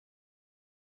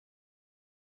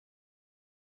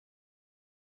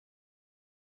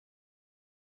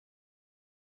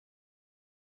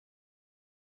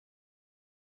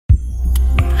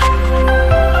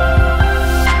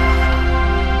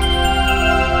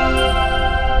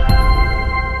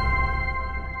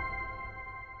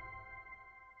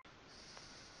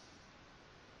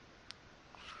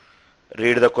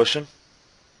Read the question.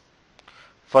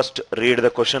 First, read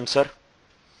the question, sir.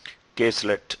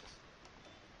 Caselet.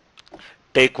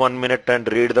 Take 1 minute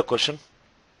and read the question.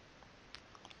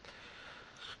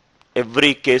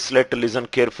 Every caselet, listen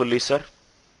carefully, sir.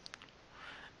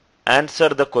 Answer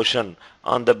the question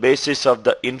on the basis of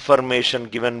the information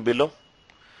given below.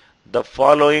 The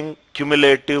following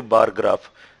cumulative bar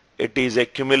graph. It is a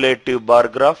cumulative bar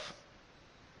graph.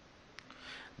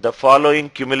 The following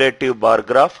cumulative bar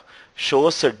graph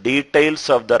shows details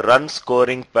of the run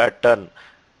scoring pattern.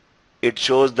 It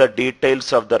shows the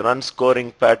details of the run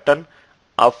scoring pattern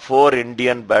of 4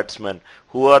 Indian batsmen.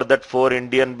 Who are that 4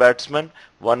 Indian batsmen?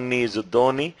 One is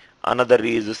Dhoni, another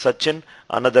is Sachin,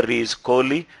 another is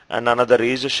Kohli, and another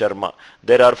is Sharma.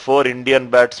 There are 4 Indian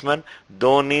batsmen: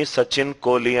 Dhoni, Sachin,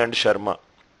 Kohli, and Sharma.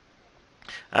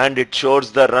 And it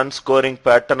shows the run scoring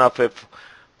pattern of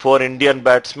 4 Indian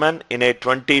batsmen in a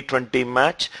 2020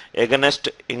 match against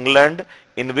England,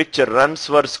 in which runs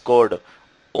were scored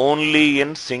only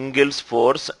in singles,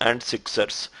 fours, and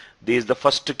sixers. This is the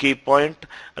first key point.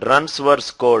 Runs were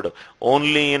scored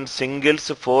only in singles,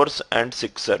 fours, and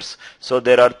sixers. So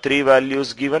there are 3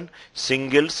 values given: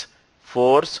 singles,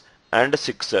 fours, and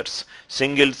sixers.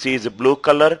 Singles is blue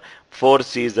color,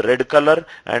 fours is red color,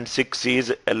 and 6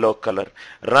 is yellow color.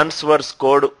 Runs were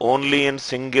scored only in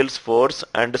singles, fours,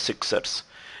 and sixers.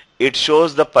 It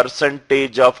shows the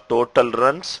percentage of total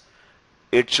runs.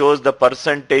 It shows the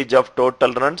percentage of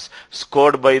total runs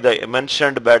scored by the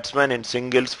mentioned batsman in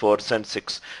singles, fours, and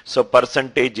six. So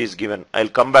percentage is given. I'll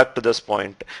come back to this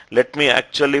point. Let me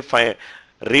actually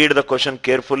read the question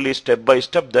carefully step by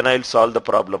step, then I'll solve the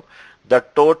problem. The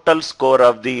total score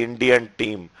of the Indian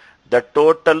team. The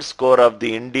total score of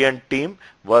the Indian team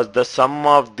was the sum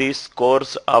of the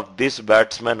scores of this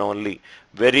batsman only.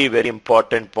 Very, very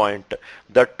important point.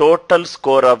 The total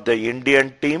score of the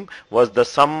Indian team was the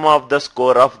sum of the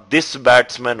score of this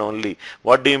batsman only.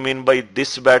 What do you mean by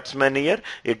this batsman here?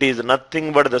 It is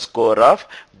nothing but the score of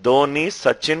Dhoni,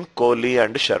 Sachin, Kohli,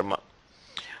 and Sharma.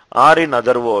 Or in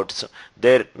other words,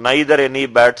 neither any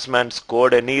batsman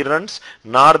scored any runs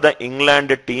nor the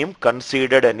England team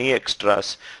conceded any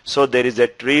extras. So there is a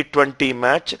T20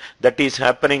 match that is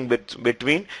happening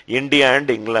between India and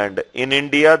England. In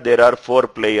India there are 4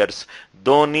 players: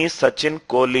 Dhoni, Sachin,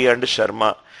 Kohli, and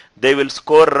Sharma. They will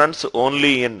score runs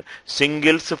only in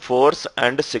singles, fours,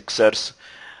 and sixers.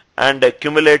 And a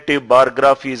cumulative bar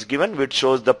graph is given which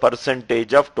shows the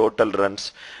percentage of total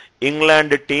runs.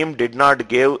 England team did not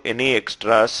give any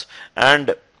extras,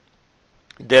 and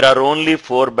there are only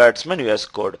 4 batsmen who have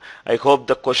scored. I hope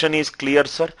the question is clear,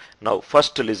 sir. Now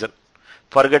first listen.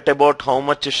 Forget about how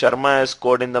much Sharma has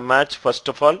scored in the match. First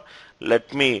of all,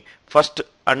 let me first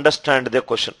understand the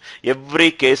question.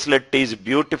 Every caselet is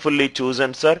beautifully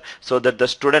chosen, sir, so that the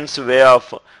students' way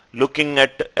of looking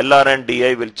at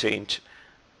LRDI will change.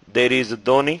 There is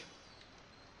Dhoni.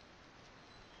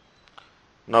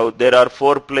 Now there are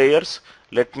 4 players.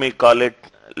 Let me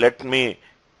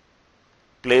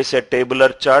place a tabular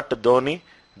chart.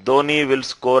 Dhoni will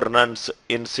score runs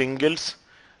in singles.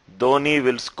 Dhoni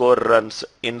will score runs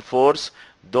in fours.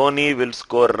 Dhoni will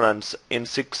score runs in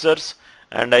sixers.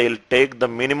 And I will take the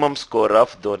minimum score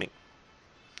of Dhoni.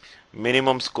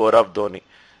 Minimum score of Dhoni.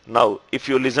 Now if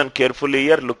you listen carefully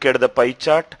here, look at the pie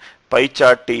chart. Pie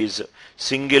chart is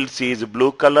singles is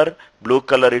blue color. Blue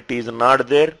color it is not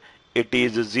there. It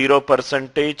is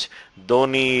 0%.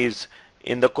 Dhoni is,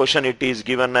 in the question it is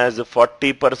given as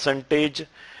 40%.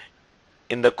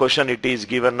 In the question it is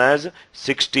given as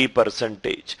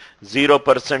 60%.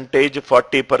 0%,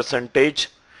 40%,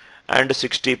 and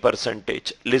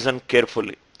 60%. Listen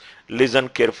carefully. Listen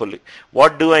carefully.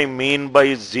 What do I mean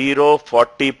by 0,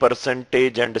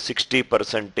 40%, and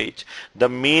 60%? The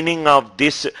meaning of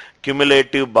this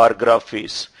cumulative bar graph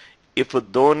is, if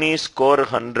Dhoni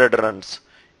scores 100 runs,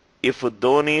 if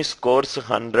Dhoni scores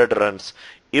 100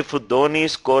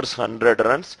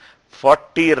 runs,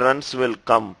 40 runs will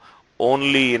come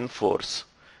only in fours.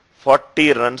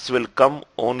 40 runs will come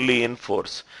only in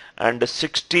fours, and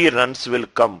 60 runs will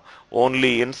come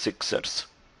only in sixers.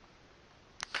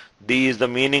 This is the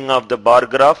meaning of the bar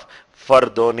graph for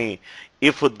Dhoni.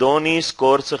 If Dhoni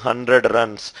scores 100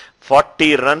 runs,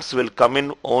 40 runs will come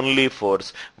in only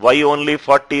fours. Why only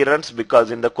 40 runs?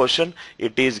 Because in the question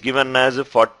it is given as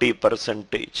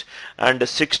 40%. And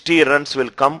 60 runs will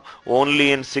come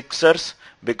only in sixers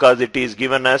because it is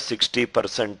given as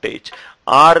 60%.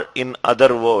 Or in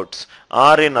other words,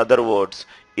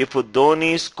 if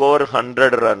Dhoni score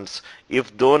 100 runs, he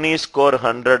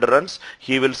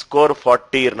will score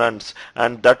 40 runs,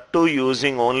 and that too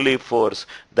using only fours.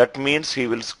 That means he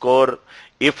will score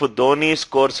If Dhoni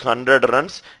scores 100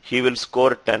 runs, he will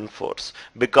score 10 fours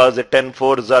because 10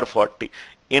 fours are 40.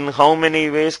 In how many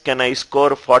ways can I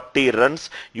score 40 runs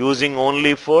using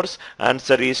only fours?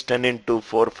 Answer is 10 into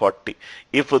 4, 40.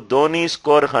 If Dhoni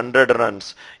score 100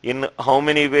 runs, in how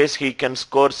many ways he can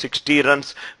score 60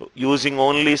 runs using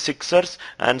only sixers?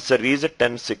 Answer is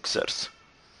 10 sixers.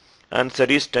 Answer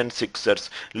is 10 sixers.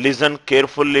 Listen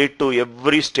carefully to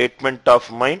every statement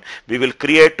of mine. We will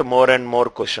create more and more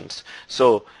questions.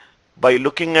 So, by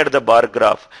looking at the bar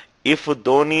graph, if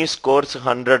Dhoni scores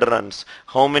 100 runs,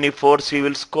 how many fours he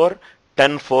will score?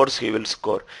 10 fours he will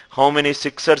score. How many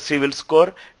sixers he will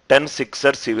score? 10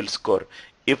 sixers he will score.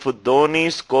 If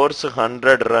Dhoni scores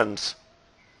 100 runs,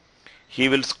 he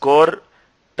will score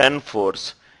 10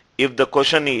 fours. If the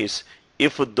question is,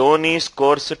 if Dhoni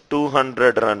scores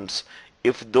 200 runs,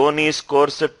 if Dhoni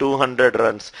scores 200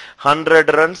 runs,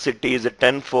 100 runs it is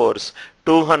 10 fours,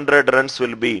 200 runs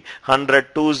will be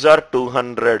 100 twos are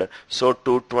 200, so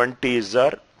 220s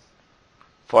are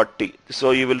 40.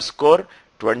 So you will score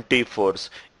 20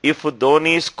 fours. If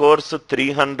Dhoni scores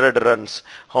 300 runs,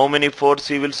 how many fours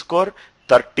he will score?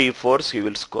 30 fours he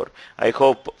will score. I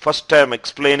hope first I am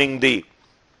explaining the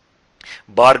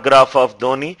bar graph of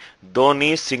Dhoni.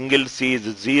 Dhoni single C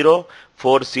is 0,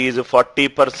 4 C is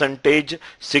 40%,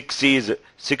 6 C is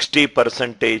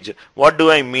 60%. What do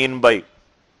I mean by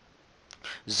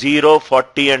 0,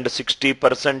 40 and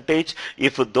 60%?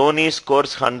 If Dhoni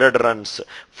scores 100 runs,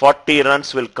 40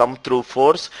 runs will come through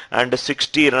fours and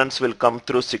 60 runs will come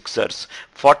through sixers.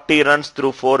 40 runs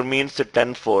through 4 means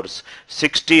 10 fours.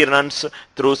 60 runs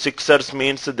through sixers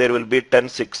means there will be 10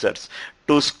 sixers.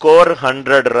 To score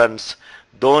 100 runs,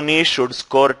 Dhoni should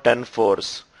score 10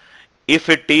 fours. If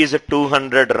it is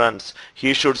 200 runs,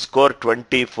 he should score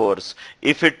 20 fours.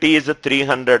 If it is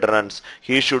 300 runs,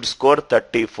 he should score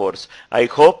 30 fours. I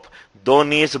hope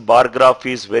Dhoni's bar graph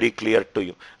is very clear to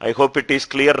you. I hope it is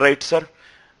clear, right, sir?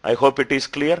 I hope it is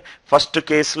clear. First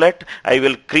caselet, I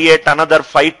will create another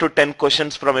 5 to 10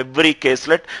 questions from every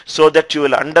caselet so that you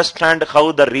will understand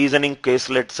how the reasoning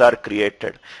caselets are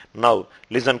created. Now,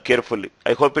 listen carefully.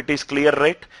 I hope it is clear,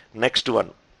 right? Next one.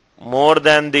 More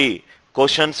than the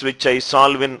questions which I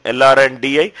solve in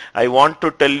LRDI, I want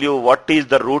to tell you what is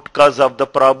the root cause of the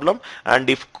problem, and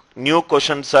if new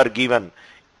questions are given,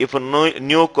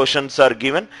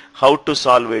 how to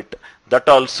solve it. That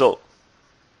also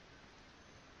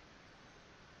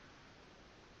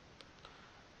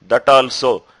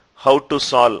how to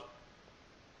solve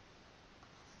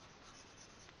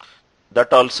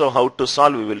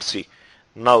we will see.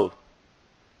 Now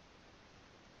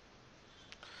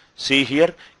see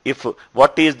here, if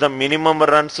what is the minimum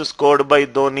runs scored by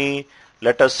Dhoni?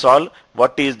 Let us solve.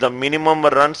 What is the minimum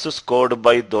runs scored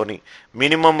by Dhoni?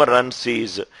 Minimum runs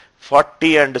is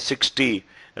 40 and 60,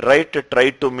 right? Try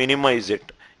to minimize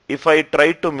it. If I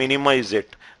try to minimize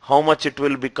it, how much it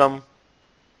will become?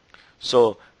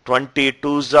 So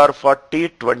 22s are 40,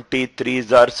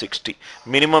 23s are 60.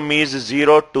 Minimum is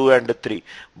 0, 2 and 3.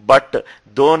 But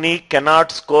Dhoni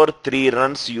cannot score 3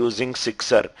 runs using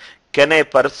sixer. Can a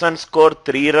person score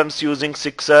 3 runs using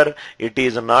sixer? It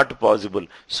is not possible.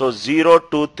 So 0,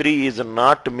 2, 3 is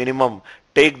not minimum.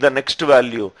 Take the next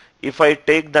value. If I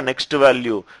take the next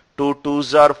value, 2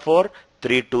 2s are 4,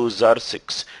 3 2s are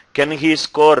 6. Can he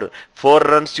score 4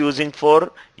 runs using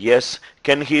 4? Yes.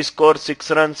 Can he score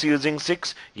 6 runs using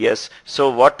 6? Yes. So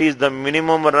what is the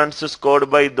minimum runs scored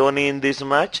by Dhoni in this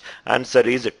match? Answer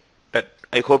is 10.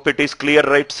 I hope it is clear,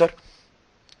 right, sir?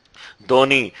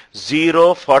 Dhoni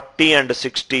 0, 40 and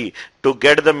 60. To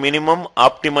get the minimum,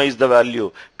 optimize the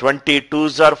value.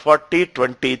 22s are 40,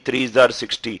 23s are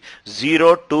 60.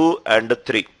 0, 2 and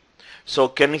 3. So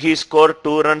can he score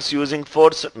 2 runs using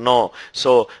fours? No.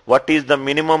 So what is the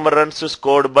minimum runs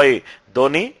scored by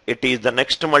Dhoni? It is the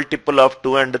next multiple of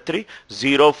 2 and 3,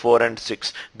 0, 4 and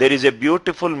 6. There is a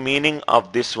beautiful meaning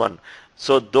of this one.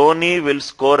 So Dhoni will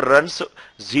score runs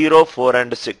 0, 4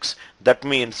 and 6. That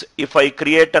means if I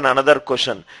create another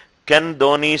question, can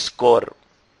Dhoni score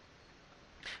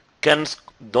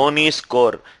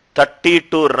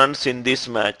 32 runs in this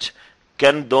match?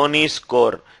 Can Dhoni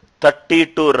score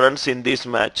 32 runs in this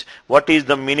match? What is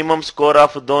the minimum score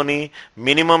of Dhoni?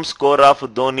 Minimum score of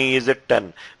Dhoni is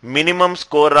 10. Minimum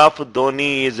score of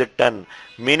Dhoni is 10.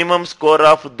 Minimum score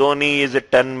of Dhoni is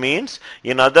 10 means,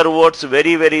 in other words,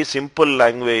 very, very simple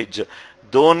language,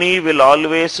 Dhoni will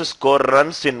always score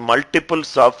runs in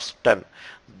multiples of 10.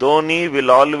 Dhoni will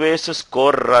always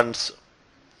score runs.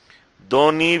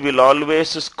 Dhoni will always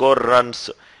score runs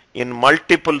in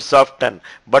multiples of 10.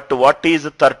 But what is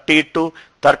 32?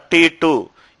 32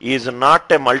 is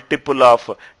not a multiple of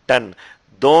 10.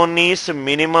 Dhoni's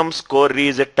minimum score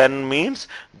is 10 means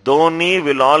Dhoni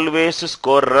will always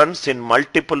score runs in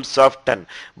multiples of 10.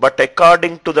 But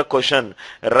according to the question,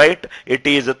 right, it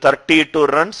is 32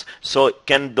 runs. So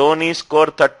can Dhoni score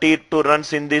 32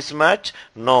 runs in this match?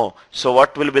 No. So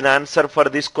what will be the answer for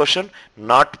this question?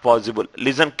 Not possible.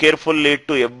 Listen carefully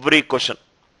to every question.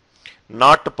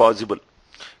 Not possible.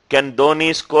 Can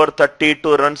Dhoni score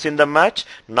 32 runs in the match?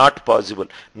 Not possible.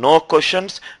 No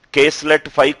questions. Caselet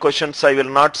 5 questions I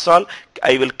will not solve.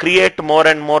 I will create more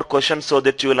and more questions so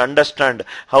that you will understand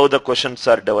how the questions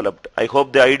are developed. I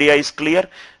hope the idea is clear.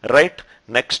 Right?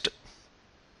 Next.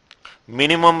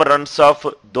 Minimum runs of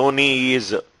Dhoni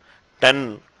is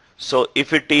 10. So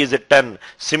if it is 10,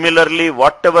 similarly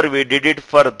whatever we did it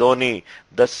for Dhoni,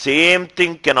 the same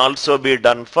thing can also be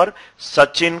done for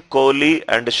Sachin, Kohli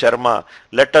and Sharma.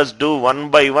 Let us do one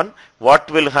by one. What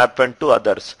will happen to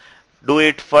others? Do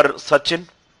it for Sachin.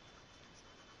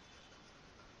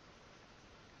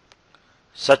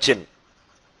 Sachin.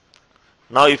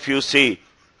 Now if you see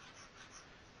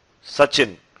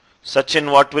Sachin,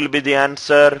 what will be the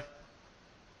answer?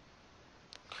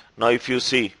 Now if you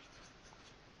see,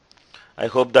 I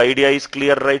hope the idea is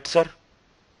clear, right sir?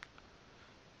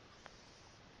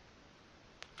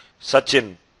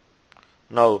 Sachin.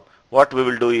 Now what we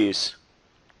will do is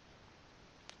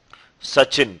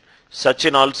Sachin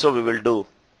also we will do.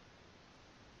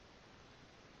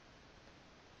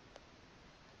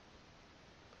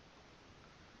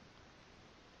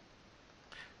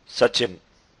 Sachin.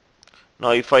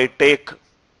 Now if I take,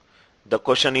 the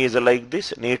question is like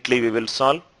this, neatly we will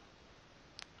solve.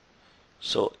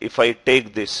 So if I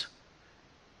take this,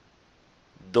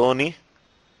 Dhoni,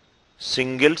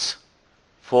 singles,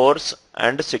 fours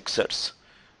and sixers.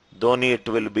 Dhoni it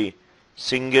will be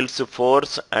singles,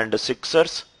 fours and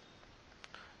sixers,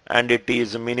 and it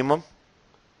is minimum.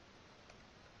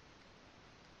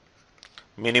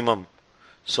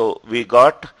 So we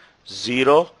got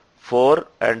 0, 4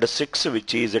 and 6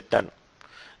 which is 10.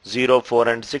 0, 4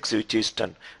 and 6 which is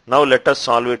 10. Now let us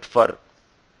solve it for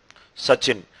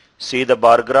Sachin. See the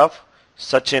bar graph.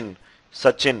 Sachin.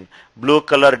 Blue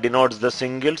color denotes the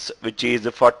singles which is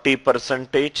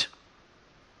 40%.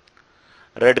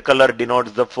 Red color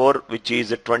denotes the 4 which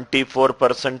is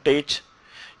 24%.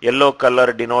 Yellow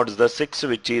color denotes the 6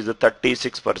 which is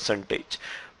 36%.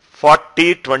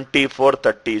 40, 24,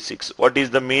 36. What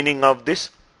is the meaning of this?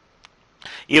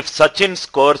 If Sachin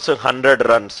scores 100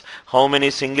 runs, how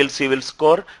many singles he will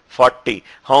score? 40.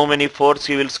 How many fours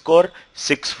he will score?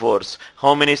 6 fours.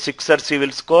 How many sixers he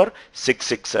will score? 6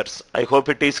 sixers. I hope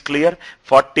it is clear.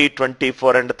 40,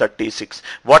 24 and 36.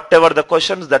 Whatever the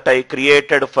questions that I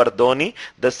created for Dhoni,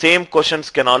 the same questions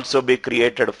can also be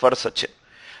created for Sachin.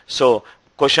 So,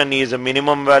 question is a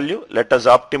minimum value. Let us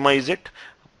optimize it.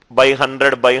 By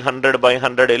 100, by 100, by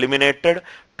 100 eliminated.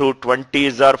 2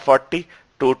 20s are 40.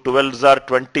 2 12s are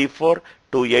 24,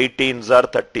 2 18s are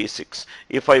 36.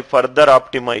 If I further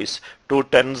optimize, 2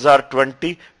 10s are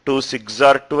 20, 2 6s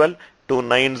are 12, 2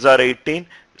 9s are 18.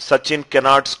 Sachin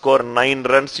cannot score 9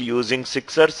 runs using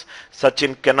sixers.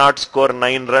 Sachin cannot score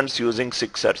 9 runs using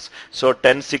sixers. So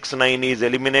 10, 6, 9 is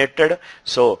eliminated.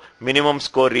 So minimum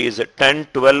score is 10,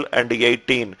 12 and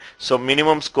 18. So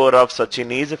minimum score of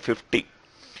Sachin is 50.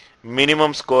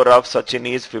 Minimum score of Sachin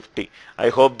is 50. I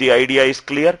hope the idea is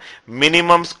clear.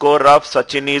 Minimum score of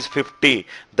Sachin is 50.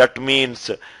 That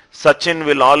means Sachin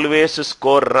will always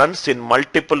score runs in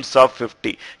multiples of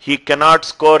 50. He cannot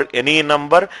score any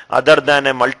number other than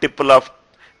a multiple of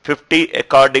 50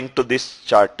 according to this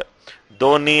chart.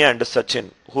 Dhoni and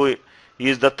Sachin. Who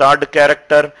is the third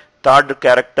character? Third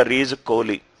character is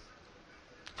Kohli.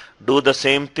 Do the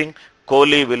same thing.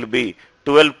 Kohli will be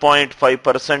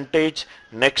 12.5%,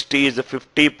 next is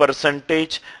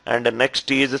 50% and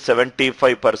next is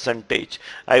 75%.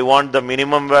 I want the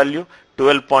minimum value.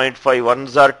 12.5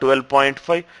 ones are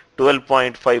 12.5,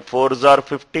 12.5 fours are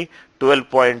 50,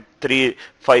 12.3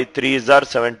 threes are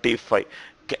 75.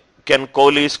 Can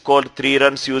Kohli score 3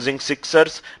 runs using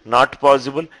sixers? Not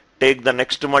possible. Take the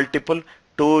next multiple.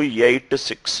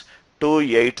 286.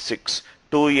 286.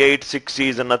 286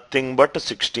 is nothing but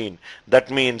 16. That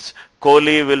means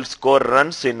Kohli will score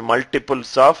runs in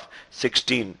multiples of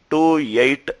 16. 2,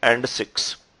 8 and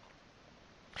 6.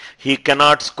 He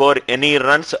cannot score any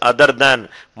runs other than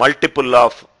multiple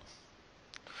of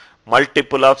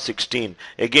 16.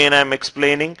 Again I am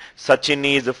explaining. Sachin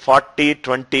is 40,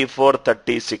 24,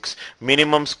 36.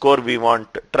 Minimum score we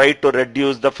want. Try to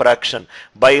reduce the fraction.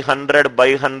 By 100,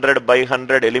 by 100, by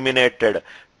 100 eliminated.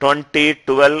 20,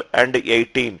 12 and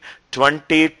 18.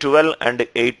 20, 12 and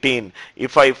 18.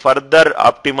 If I further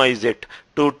optimize it,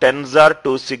 2 10s are, 2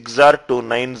 6s are, 2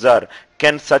 9s are.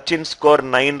 Can Sachin score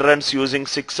 9 runs using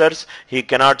sixers? He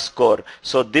cannot score.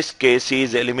 So this case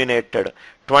is eliminated.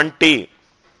 20,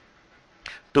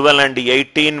 12 and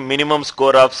 18, minimum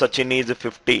score of Sachin is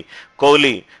 50.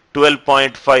 Kohli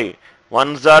 12.5.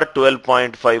 1s are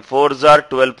 12.5, 4s are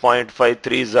 12.5,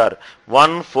 3s are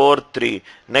 1, 4, 3.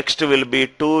 Next will be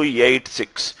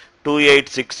 286.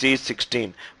 286 is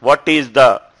 16. What is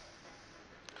the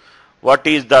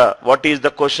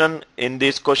question? In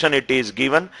this question it is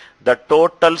given the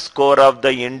total score of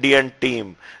the Indian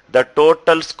team. The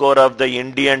total score of the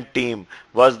Indian team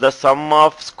was the sum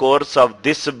of scores of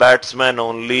this batsman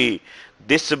only.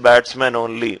 This batsman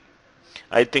only.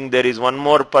 I think there is one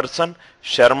more person,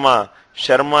 Sharma.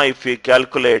 Sharma, if we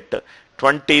calculate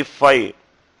 25,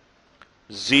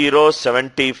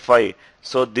 075.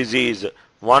 So this is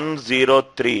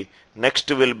 103.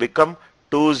 Next will become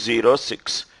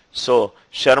 206. So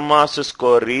Sharma's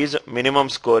score is, minimum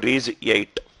score is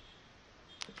 8.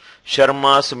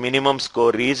 Sharma's minimum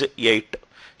score is 8.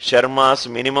 Sharma's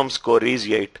minimum score is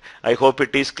 8. I hope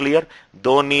it is clear.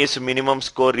 Dhoni's minimum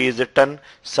score is 10.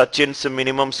 Sachin's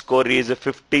minimum score is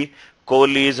 50.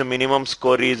 Kohli's minimum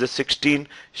score is 16.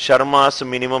 Sharma's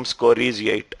minimum score is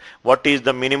 8. What is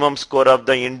the minimum score of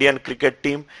the Indian cricket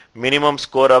team? Minimum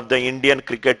score of the Indian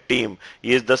cricket team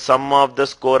is the sum of the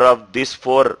score of these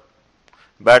 4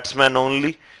 batsmen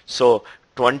only. So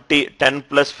 10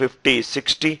 plus 50,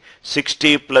 60,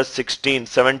 60 plus 16,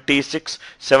 76,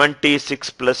 76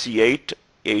 plus 8,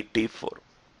 84.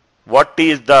 What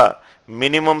is the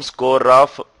minimum score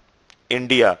of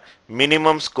India?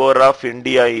 Minimum score of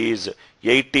India is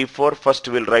 84. First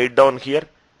we'll write down here.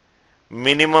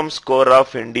 Minimum score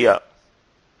of India.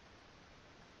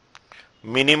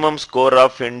 Minimum score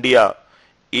of India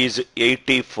is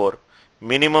 84.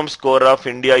 Minimum score of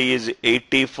India is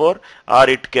 84, or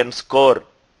it can score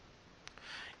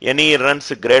any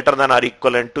runs greater than or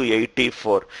equivalent to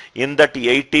 84. In that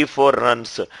 84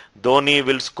 runs, Dhoni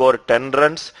will score 10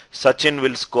 runs, Sachin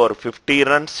will score 50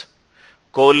 runs,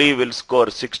 Kohli will score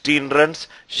 16 runs,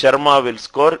 Sharma will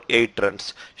score 8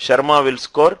 runs. Sharma will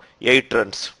score 8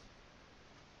 runs.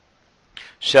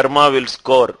 Sharma will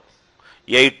score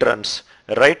 8 runs,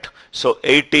 right? So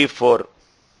 84,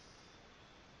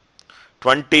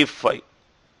 25,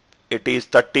 it is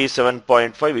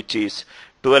 37.5, which is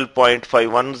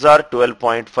 12.5 ones are,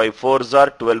 12.5 fours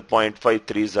are, 12.5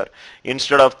 threes are.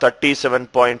 Instead of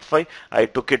 37.5, I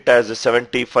took it as a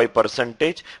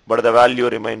 75%, but the value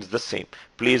remains the same.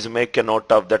 Please make a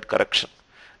note of that correction.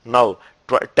 Now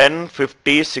 10,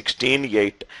 50, 16,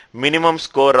 8. Minimum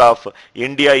score of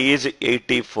India is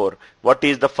 84. What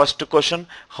is the first question?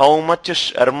 How much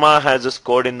Sharma has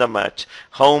scored in the match?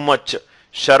 How much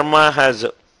Sharma has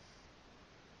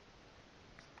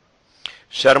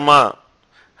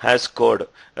scored,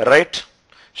 right?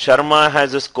 Sharma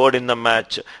has scored in the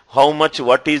match. How much?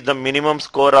 What is the minimum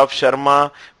score of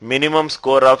Sharma? Minimum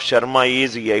score of Sharma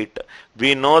is 8.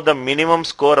 We know the minimum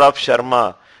score of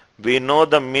Sharma. We know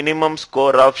the minimum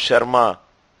score of Sharma.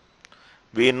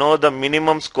 We know the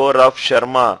minimum score of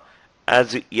Sharma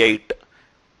as 8.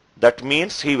 That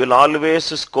means he will always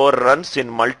score runs in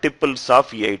multiples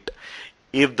of 8.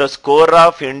 If the score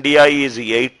of India is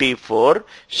 84,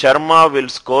 Sharma will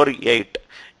score 8.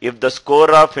 If the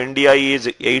score of India is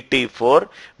 84,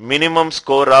 minimum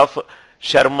score of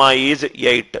Sharma is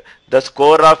 8. The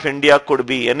score of India could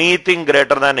be anything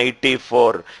greater than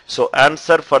 84. So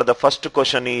answer for the first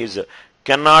question is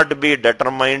cannot be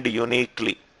determined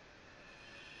uniquely.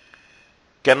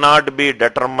 Cannot be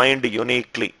determined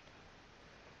uniquely.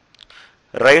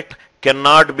 Right?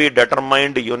 Cannot be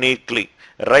determined uniquely.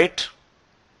 Right?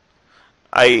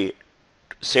 I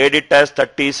said it as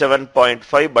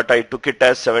 37.5, but I took it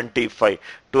as 75.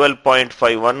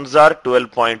 12.5 ones are,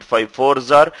 12.5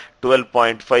 fours are,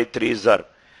 12.5 threes are.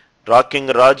 Rocking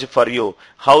Raj for you.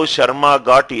 How Sharma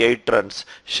got 8 runs?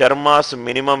 Sharma's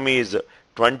minimum is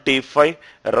 25,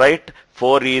 right?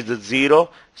 4 is 0,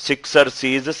 sixers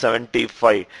is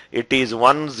 75. It is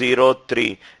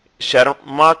 103.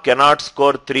 Sharma cannot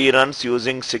score 3 runs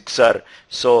using sixer.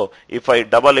 So if I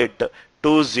double it,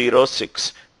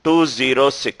 206.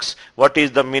 206. What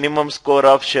is the minimum score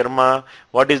of Sharma?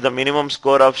 What is the minimum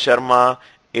score of Sharma?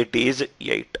 It is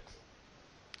 8.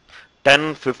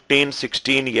 10, 15,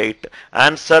 16, 8.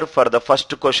 Answer for the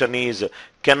first question is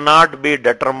cannot be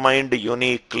determined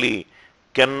uniquely.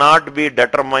 Cannot be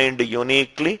determined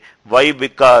uniquely. Why?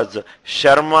 Because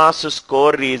Sharma's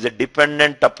score is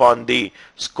dependent upon the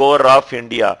score of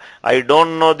India. I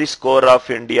don't know the score of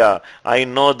India. I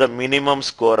know the minimum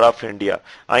score of India.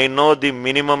 I know the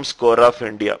minimum score of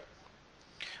India.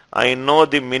 I know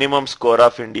the minimum score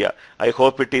of India. I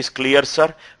hope it is clear,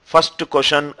 sir. First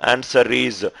question answer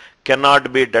is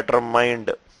cannot be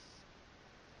determined.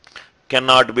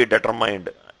 Cannot be determined.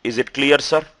 Is it clear,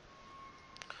 sir?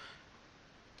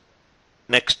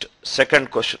 Next,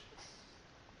 second question.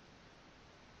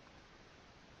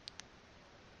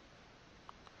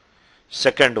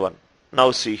 Second one.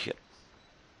 Now see here.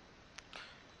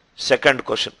 Second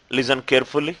question. Listen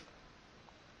carefully.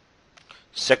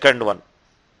 Second one.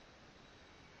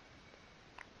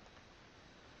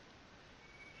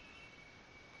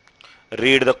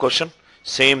 Read the question.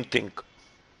 Same thing.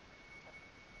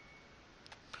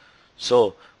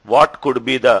 So, what could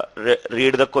be the,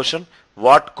 read the question.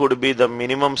 What could be the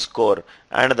minimum score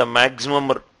and the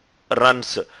maximum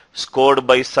runs scored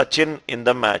by Sachin in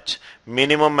the match?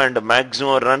 Minimum and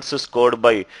maximum runs scored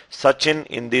by Sachin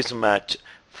in this match.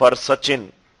 For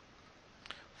Sachin,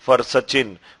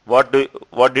 what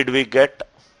did we get?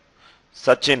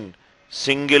 Sachin,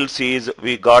 singles is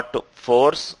we got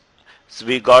 4s,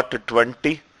 we got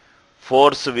 20,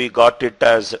 4s we got it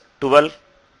as 12,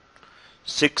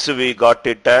 6 we got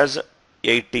it as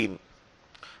 18.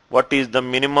 What is the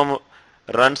minimum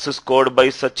runs scored by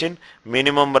Sachin?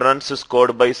 Minimum runs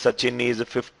scored by Sachin is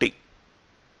 50.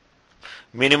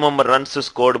 Minimum runs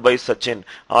scored by Sachin.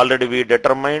 Already we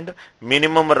determined.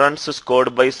 Minimum runs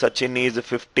scored by Sachin is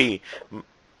 50.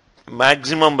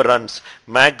 Maximum runs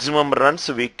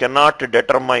we cannot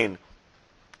determine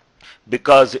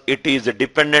because it is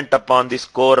dependent upon the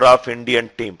score of Indian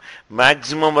team.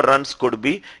 Maximum runs could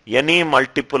be any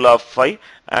multiple of 5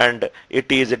 and it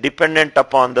is dependent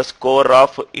upon the score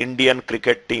of Indian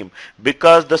cricket team.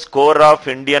 Because the score of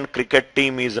Indian cricket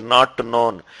team is not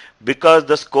known. Because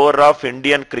the score of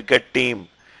Indian cricket team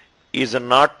is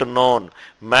not known,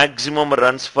 maximum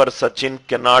runs for Sachin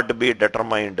cannot be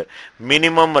determined.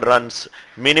 Minimum runs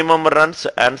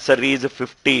answer is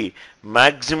 50.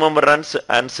 Maximum runs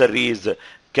answer is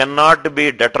cannot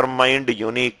be determined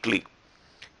uniquely.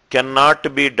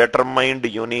 Cannot be determined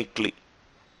uniquely.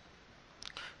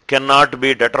 Cannot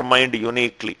be determined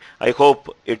uniquely. I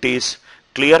hope it is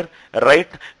clear, right?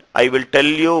 I will tell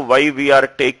you why we are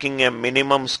taking a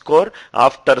minimum score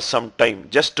after some time.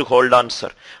 Just hold on,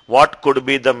 sir. What could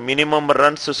be the minimum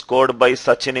runs scored by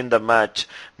Sachin in the match?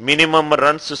 Minimum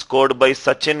runs scored by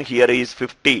Sachin here is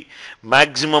 50.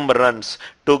 Maximum runs.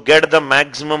 To get the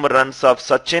maximum runs of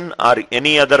Sachin or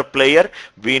any other player,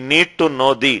 we need to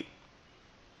know the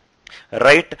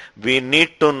we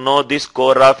need to know the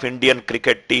score of Indian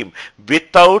cricket team.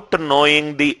 Without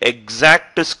knowing the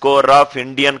exact score of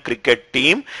Indian cricket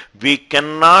team, we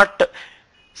cannot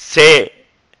say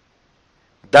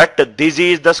that this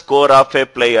is the score of a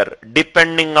player.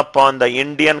 Depending upon the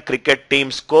Indian cricket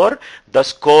team score, the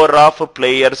score of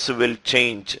players will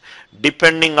change.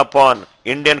 Depending upon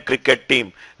Indian cricket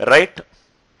team, right?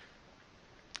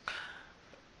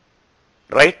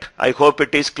 Right? I hope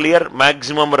it is clear.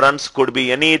 Maximum runs could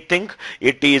be anything.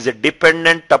 It is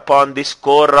dependent upon the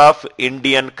score of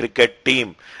Indian cricket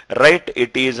team. Right?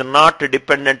 It is not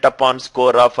dependent upon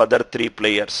score of other 3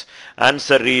 players.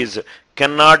 Answer is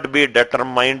cannot be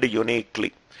determined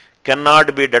uniquely.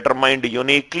 Cannot be determined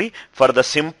uniquely for the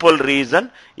simple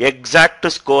reason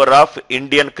exact score of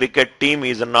Indian cricket team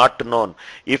is not known.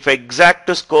 If exact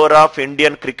score of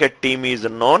Indian cricket team is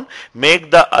known,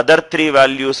 make the other 3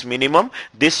 values minimum,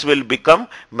 this will become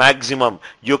maximum.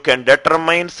 You can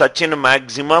determine Sachin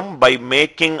maximum by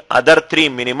making other 3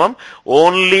 minimum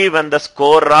only when the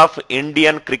score of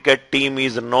Indian cricket team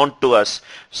is known to us.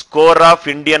 Score of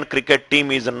Indian cricket team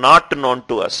is not known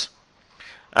to us.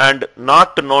 And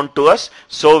not known to us,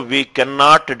 so we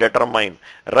cannot determine.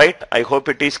 Right? I hope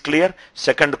it is clear.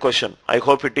 Second question. I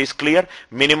hope it is clear.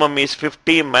 Minimum is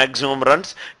 50. Maximum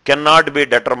runs cannot be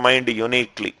determined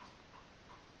uniquely.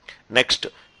 Next,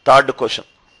 third question.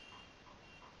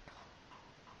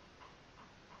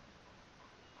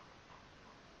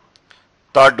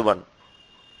 Third one.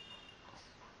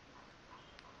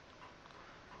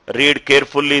 Read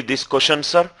carefully this question,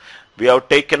 sir. We have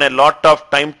taken a lot of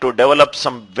time to develop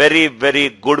some very, very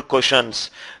good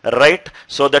questions, right?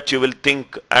 So that you will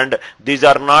think, and these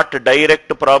are not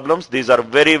direct problems, these are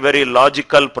very, very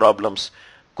logical problems.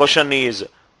 Question is,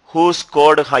 who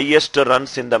scored highest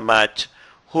runs in the match?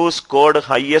 Who scored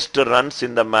highest runs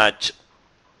in the match?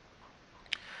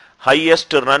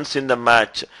 Highest runs in the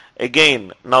match.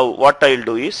 Again, now what I will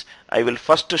do is, I will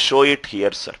first show it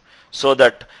here, sir, so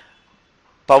that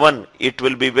Pavan, it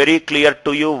will be very clear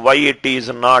to you why it is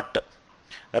not,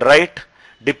 right?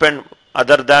 Depend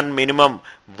other than minimum,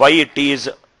 why it is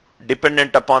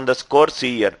dependent upon the scores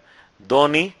here.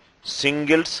 Dhoni,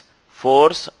 singles,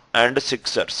 4s and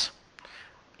 6ers.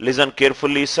 Listen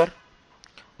carefully, sir.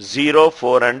 0,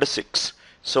 4 and 6.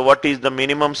 So what is the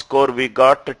minimum score we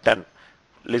got? 10.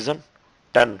 Listen,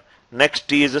 10.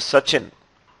 Next is Sachin.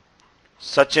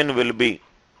 Sachin will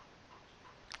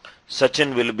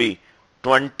be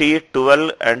 20,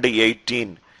 12 and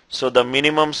 18. So the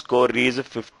minimum score is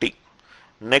 50.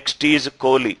 Next is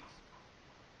Kohli.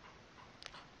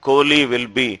 Kohli will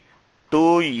be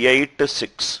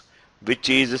 286, which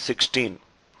is 16.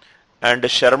 And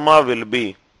Sharma will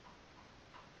be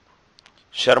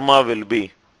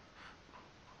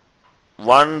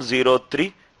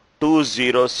 103,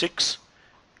 206,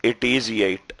 it is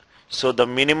 8. So the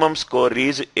minimum score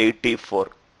is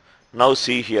 84. Now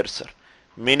see here, sir.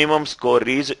 Minimum score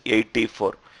is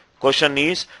 84. Question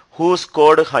is, who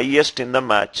scored highest in the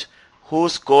match? Who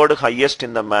scored highest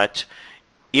in the match?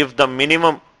 If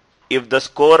the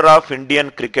score of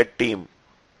Indian cricket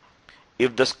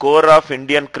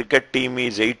team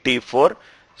is 84,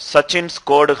 Sachin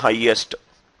scored highest.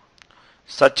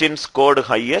 Sachin scored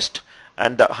highest,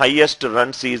 and the highest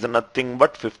runs is nothing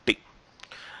but 50.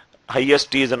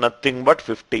 Highest is nothing but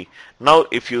 50. Now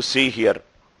if you see here,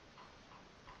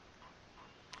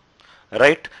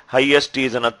 right, highest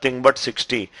is nothing but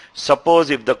 60. Suppose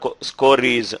if the score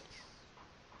is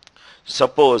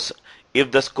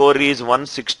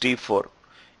 164,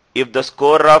 if the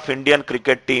score of Indian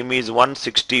cricket team is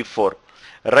 164,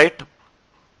 right?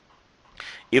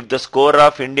 If the score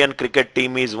of Indian cricket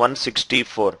team is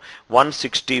 164,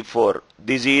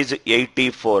 this is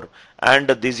 84 and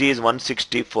this is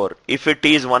 164. If it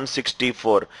is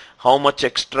 164, how much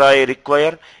extra I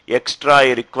require? Extra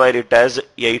I require it as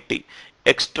 80.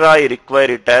 Extra I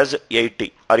require it as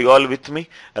 80. Are you all with me?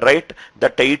 Right?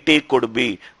 That 80 could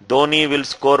be Dhoni will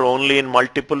score only in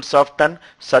multiples of 10,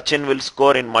 Sachin will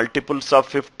score in multiples of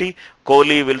 50,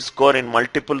 Kohli will score in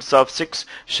multiples of 6,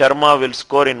 Sharma will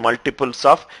score in multiples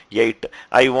of 8.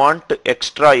 I want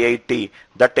extra 80.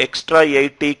 That extra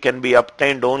 80 can be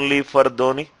obtained only for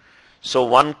Dhoni. So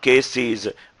one case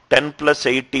is 10 plus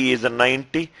 80 is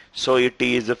 90, so it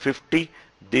is 50,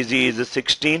 this is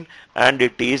 16 and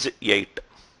it is 8.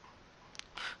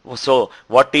 So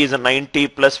what is 90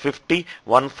 plus 50?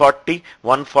 140.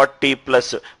 140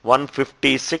 plus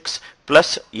 156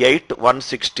 plus 8,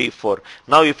 164.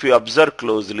 Now if you observe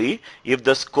closely, if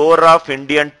the score of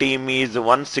Indian team is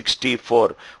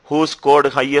 164, who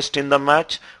scored highest in the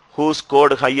match? Who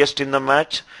scored highest in the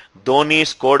match? Dhoni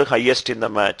scored highest in the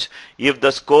match. If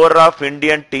the score of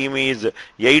Indian team is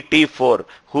 84,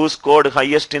 who scored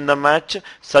highest in the match?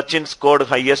 Sachin scored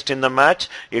highest in the match.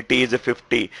 It is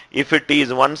 50. If it is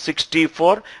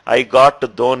 164, I got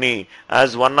Dhoni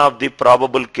as one of the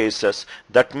probable cases.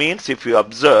 That means if you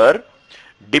observe,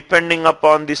 depending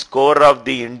upon the score of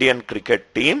the Indian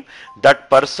cricket team, that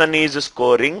person is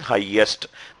scoring highest.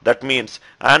 That means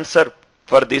answer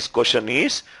for this question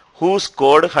is, who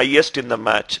scored highest in the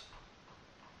match?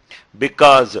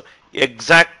 Because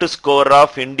exact score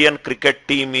of Indian cricket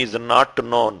team is not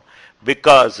known.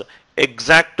 Because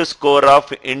exact score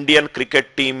of Indian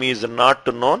cricket team is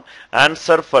not known,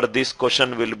 answer for this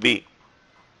question will be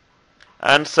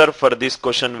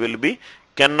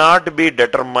cannot be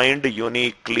determined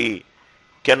uniquely.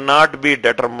 Cannot be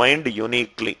determined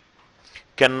uniquely.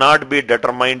 Cannot be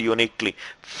determined uniquely.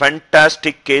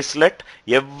 Fantastic caselet.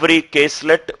 Every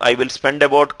caselet I will spend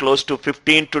about close to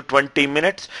 15 to 20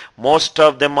 minutes. Most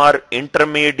of them are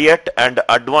intermediate and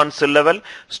advanced level.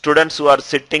 Students who are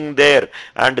sitting there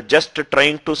and just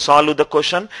trying to solve the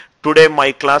question. Today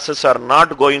my classes are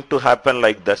not going to happen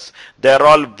like this. They are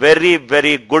all very,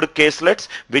 very good caselets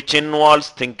which involves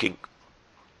thinking.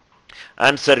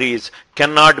 Answer is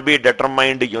cannot be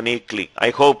determined uniquely.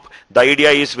 I hope the idea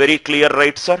is very clear,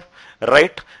 right, sir?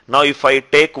 Right? Now if I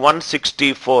take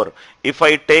 164, beta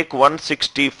I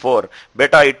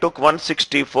took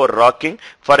 164 rocking.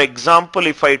 For example,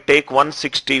 if I take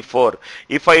 164,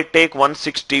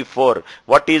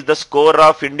 what is the score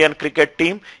of Indian cricket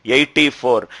team?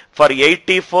 84. For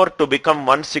 84 to become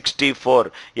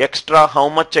 164, extra how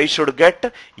much I should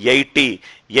get? 80.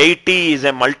 80 is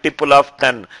a multiple of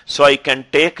 10. So I can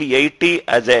take 80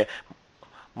 as a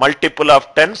multiple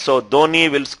of 10. So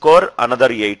Dhoni will score another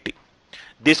 80.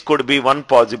 This could be one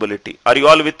possibility. Are you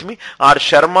all with me? Or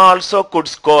Sharma also could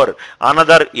score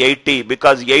another 80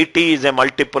 because 80 is a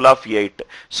multiple of 8.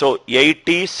 So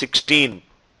 80, 16.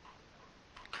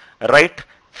 Right?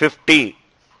 50.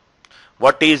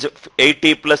 What is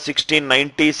 80 plus 16?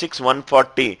 96,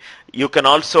 140. You can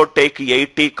also take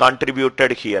 80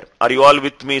 contributed here. Are you all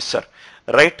with me, sir?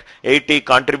 right? 80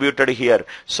 contributed here.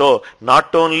 So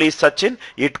not only Sachin,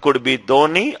 it could be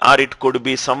Dhoni or it could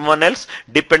be someone else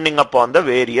depending upon the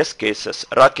various cases.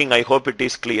 Rocking, I hope it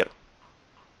is clear.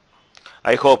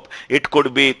 I hope it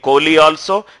could be Kohli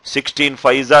also, 16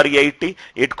 5s are 80.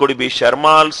 It could be Sharma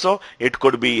also. It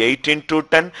could be 8 into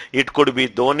 10. It could be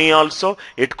Dhoni also.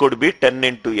 It could be 10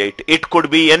 into 8. It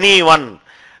could be anyone,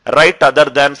 right, other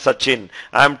than Sachin.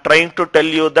 I am trying to tell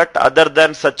you that other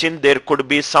than Sachin, there could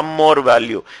be some more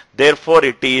value. Therefore,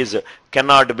 it is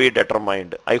cannot be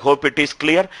determined. I hope it is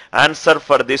clear. Answer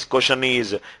for this question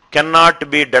is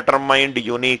cannot be determined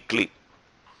uniquely.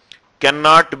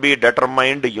 Cannot be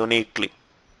determined uniquely.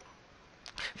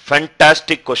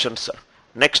 Fantastic question, sir.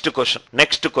 Next question.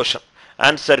 Next question.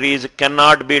 Answer is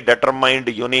cannot be determined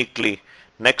uniquely.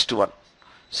 Next one.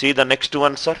 See the next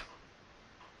one, sir.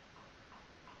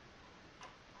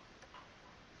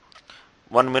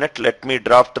 1 minute. Let me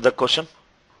draft the question.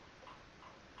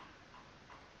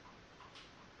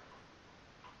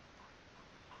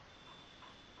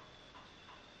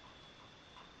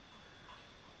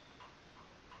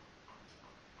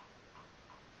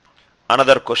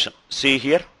 Another question. See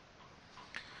here.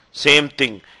 Same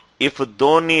thing. If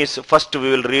Dhoni is, first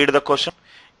we will read the question.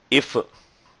 If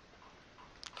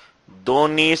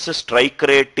Dhoni's strike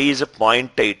rate is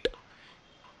 0.8,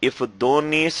 if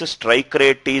Dhoni's strike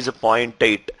rate is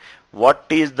 0.8, what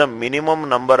is the minimum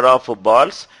number of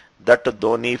balls that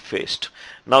Dhoni faced?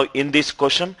 Now in this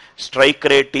question, strike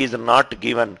rate is not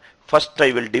given. First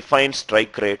I will define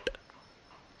strike rate.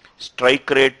 Strike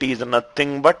rate is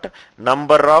nothing but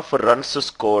number of runs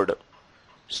scored.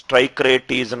 Strike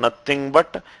rate is nothing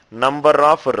but number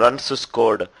of runs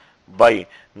scored by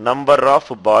number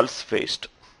of balls faced.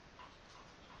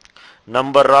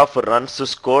 Number of runs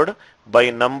scored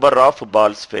by number of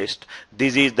balls faced.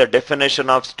 This is the definition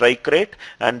of strike rate,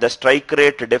 and the strike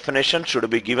rate definition should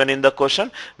be given in the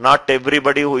question. Not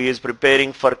everybody who is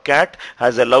preparing for CAT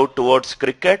has allowed towards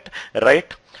cricket,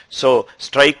 right? So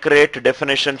strike rate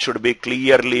definition should be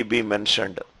clearly be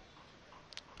mentioned.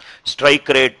 Strike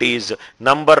rate is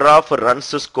number of runs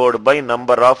scored by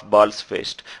number of balls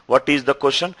faced. What is the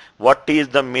question? What is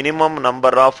the minimum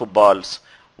number of balls?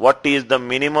 What is the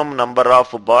minimum number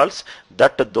of balls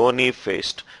that Dhoni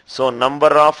faced? So number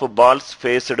of balls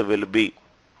faced will be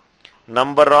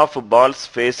number of balls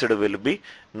faced will be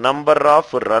number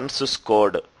of runs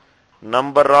scored.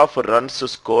 Number of runs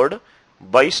scored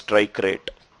by strike rate.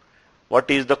 What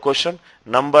is the question?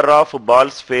 Number of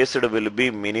balls faced will be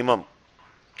minimum.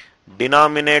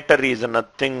 Denominator is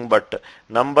nothing but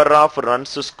number of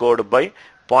runs scored by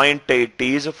 0.8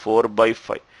 is 4 by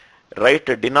 5. Right?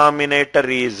 Denominator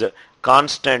is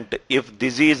constant. If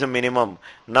this is minimum,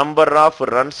 number of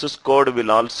runs scored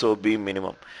will also be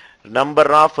minimum. Number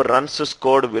of runs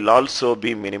scored will also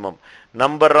be minimum.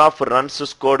 Number of runs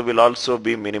scored will also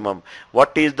be minimum.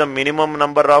 What is the minimum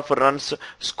number of runs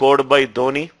scored by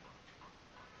Dhoni?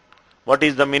 What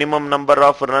is the minimum number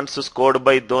of runs scored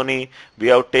by Dhoni? We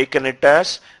have taken it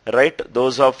as, right,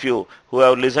 those of you who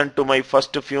have listened to my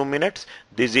first few minutes,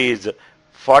 this is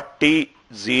 40,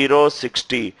 0,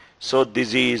 60. So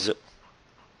this is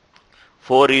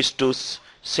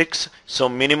 4:6. So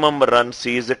minimum runs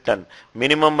is 10.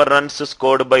 Minimum runs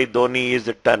scored by Dhoni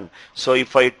is 10. So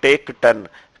if I take 10,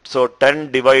 so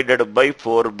 10 divided by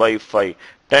 4 by 5.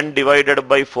 10 divided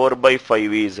by 4 by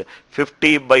 5 is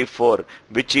 50 by 4,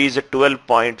 which is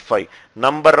 12.5.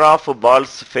 Number of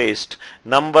balls faced.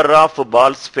 Number of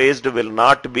balls faced will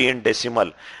not be in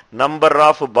decimal. Number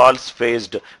of balls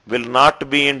faced will not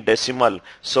be in decimal.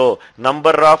 So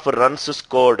number of runs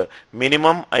scored,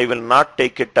 minimum I will not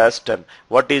take it as 10.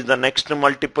 What is the next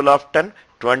multiple of 10?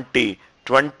 20.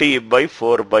 20 by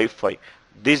 4 by 5.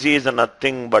 This is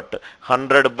nothing but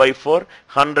 100 by 4,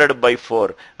 100 by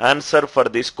 4. Answer for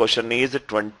this question is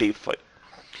 25.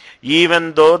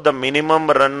 Even though the minimum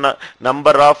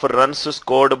number of runs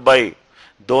scored by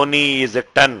Dhoni is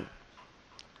 10,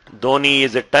 Dhoni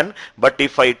is 10, but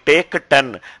if I take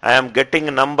 10, I am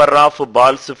getting number of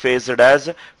balls faced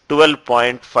as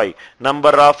 12.5. Number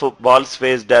of balls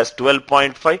faced as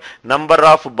 12.5. Number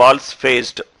of balls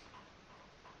faced.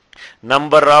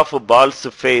 Number of balls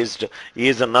faced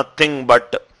is nothing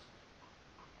but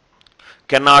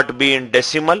cannot be in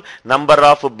decimal. Number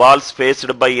of balls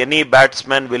faced by any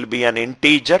batsman will be an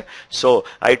integer. So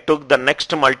I took the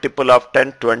next multiple of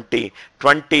 10, 20.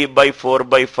 20 by 4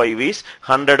 by 5 is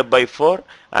 100 by 4.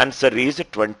 Answer is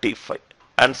 25.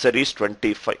 Answer is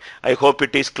 25. I hope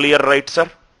it is clear, right, sir?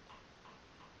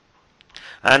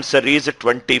 Answer is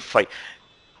 25.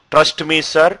 Trust me,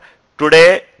 sir.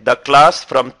 Today the class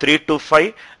from 3 to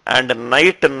 5 and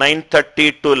night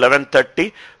 9:30 to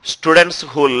 11:30. Students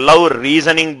who love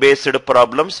reasoning based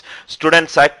problems,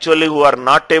 students actually who are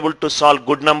not able to solve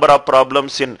good number of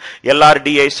problems in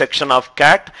LRDI section of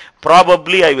CAT,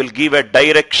 probably I will give a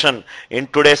direction in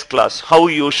today's class how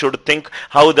you should think,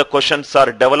 how the questions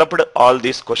are developed, all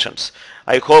these questions.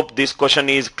 I hope this question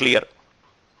is clear.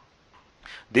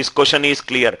 This question is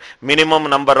clear. Minimum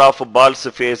number of balls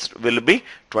faced will be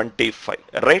 25.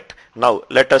 Right? Now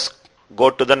let us go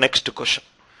to the next question.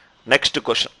 Next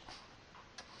question.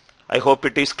 I hope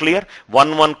it is clear.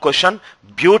 One question.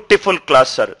 Beautiful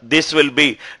class, sir. This will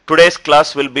be, today's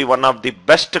class will be one of the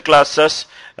best classes,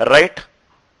 right?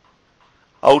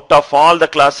 Out of all the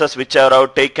classes which I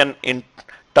have taken in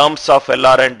terms of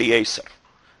LRDI, sir.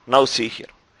 Now see here.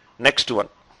 Next one.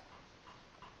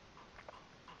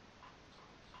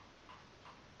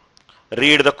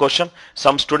 Read the question.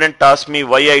 Some student asked me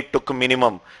why I took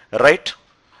minimum, right?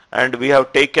 And we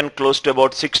have taken close to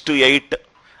about 6 to 8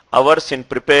 hours in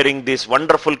preparing these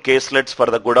wonderful caselets for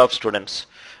the good of students,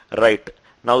 right?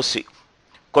 Now see.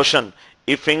 Question.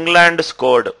 If England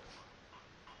scored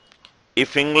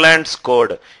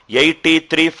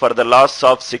 83 for the loss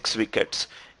of 6 wickets,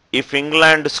 if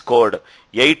England scored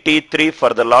 83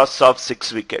 for the loss of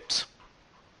 6 wickets,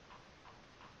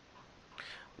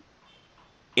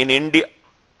 in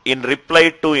reply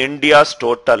to India's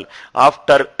total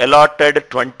after allotted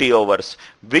 20 overs,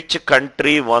 which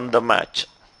country won the match?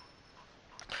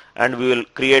 And we will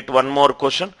create one more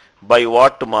question. By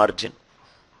what margin?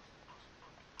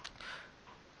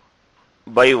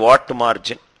 By what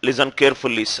margin? Listen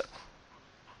carefully, sir.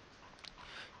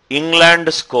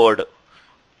 England scored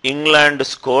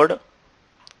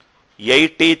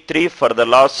 83 for the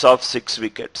loss of 6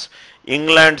 wickets.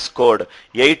 England scored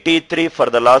 83 for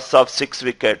the loss of 6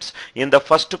 wickets. In the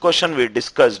first question we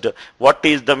discussed what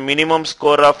is the minimum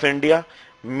score of India.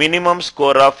 Minimum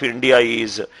score of India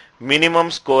is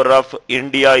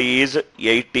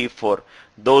 84.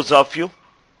 Those of you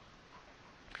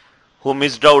who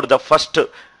missed out the first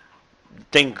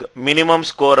thing, minimum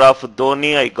score of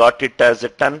Dhoni, I got it as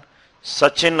 10.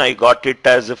 Sachin, I got it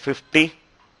as 50.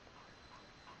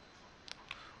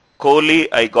 Kohli,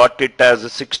 I got it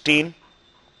as 16.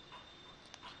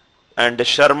 And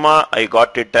Sharma, I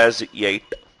got it as 8.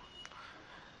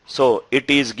 So it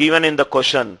is given in the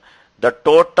question, the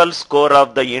total score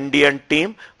of the Indian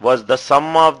team was the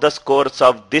sum of the scores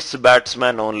of this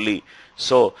batsman only.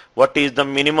 So what is the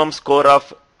minimum score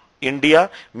of India?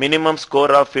 Minimum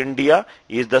score of India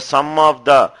is the sum of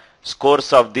the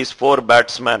scores of these 4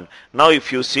 batsmen. Now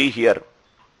if you see here,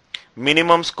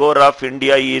 minimum score of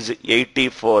India is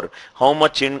 84. How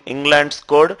much in England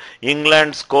scored?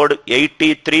 England scored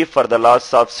 83 for the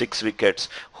loss of 6 wickets.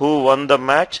 Who won the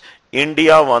match?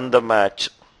 India won the match.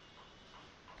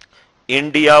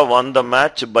 India won the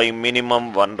match by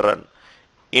minimum 1 run.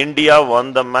 India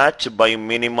won the match by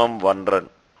minimum 1 run.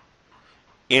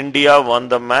 India won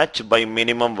the match by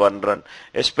minimum 1 run.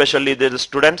 Especially the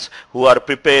students who are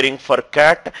preparing for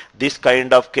CAT, this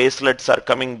kind of caselets are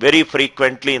coming very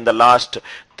frequently in the last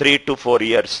 3 to 4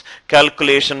 years.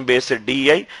 Calculation based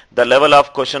DI, the level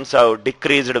of questions have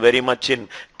decreased very much in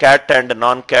CAT and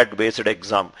non-CAT based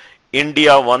exam.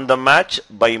 India won the match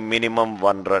by minimum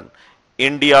 1 run.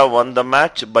 India won the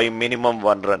match by minimum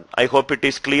 1 run. I hope it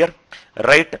is clear,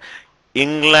 right?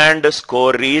 England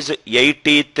score is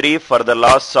 83 for the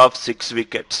loss of 6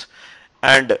 wickets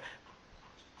and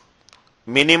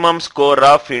minimum score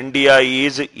of India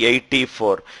is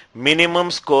 84. Minimum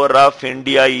score of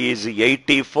India is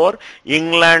 84.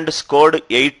 England scored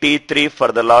 83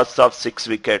 for the loss of 6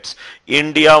 wickets.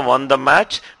 India won the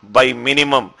match by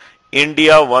minimum.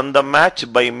 India won the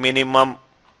match by minimum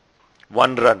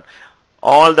 1 run.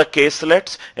 All the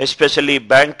caselets, especially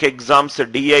bank exams,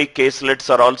 DI caselets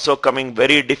are also coming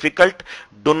very difficult.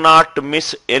 Do not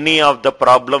miss any of the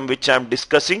problem which I am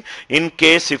discussing in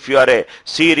case if you are a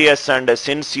serious and a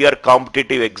sincere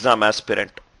competitive exam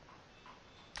aspirant.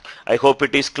 I hope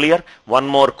it is clear. One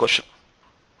more question.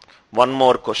 One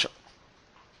more question.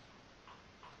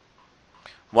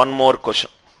 One more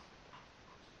question.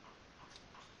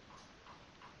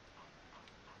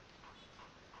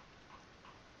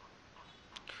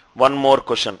 One more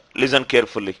question. Listen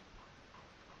carefully.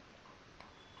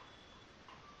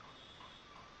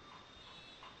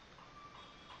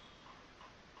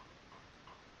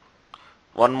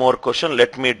 One more question.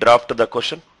 Let me draft the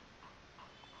question.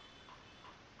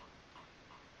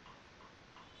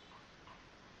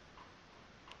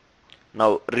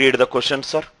 Now read the question,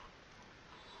 sir.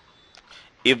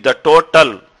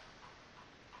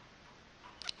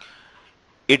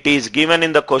 It is given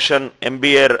in the question,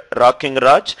 MBA Rocking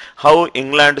Raj, how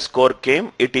England score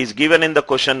came. It is given in the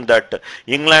question that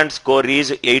England score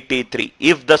is 83.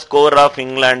 If the score of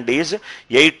England is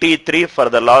 83 for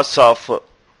the loss of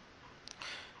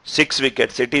 6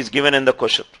 wickets, it is given in the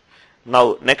question.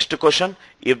 Now next question,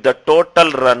 if the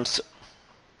total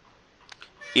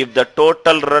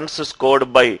runs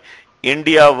scored by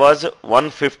India was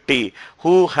 150,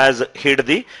 who has hit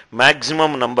the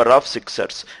maximum number of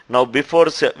sixers? Now before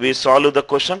we solve the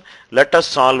question, let us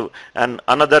solve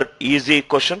another easy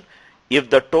question. If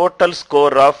the total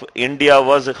score of India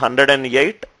was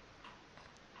 108,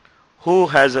 who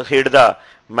has hit the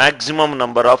maximum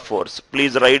number of fours?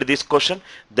 Please write this question,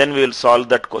 then we will solve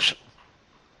that question.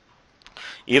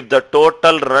 If the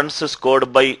total runs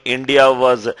scored by India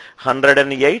was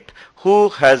 108, who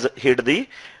has hit the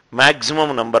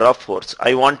maximum number of fours?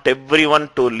 I want everyone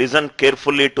to listen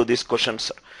carefully to this question,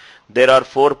 sir. There are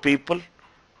 4 people.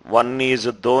 One is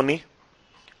Dhoni,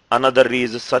 another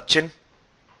is Sachin,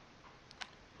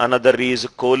 another is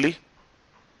Kohli,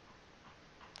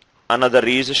 another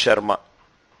is Sharma.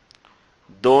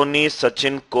 Dhoni,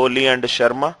 Sachin, Kohli and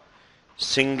Sharma,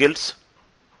 singles,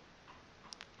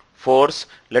 fours.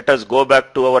 Let us go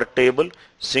back to our table.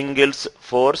 Singles,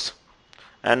 fours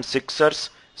and sixers.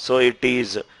 So it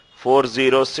is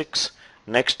 406.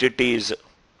 Next it is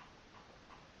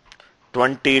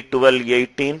 20, 12,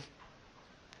 18.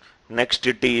 Next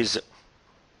it is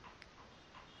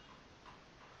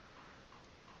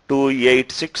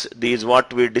 286. This is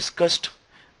what we discussed.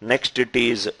 Next it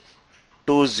is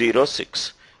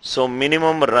 206. So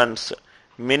minimum runs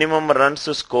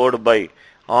scored by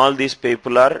all these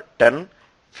people are 10,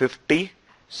 50,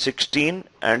 16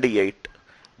 and 8.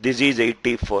 This is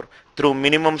 84. Through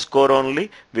minimum score only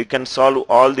we can solve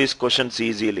all these questions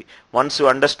easily. Once you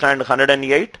understand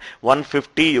 108,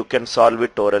 150 you can solve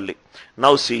it orally.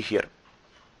 Now see here.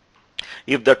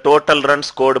 If the total run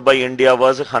scored by India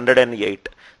was 108,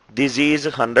 this is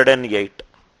 108.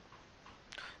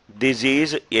 This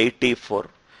is 84.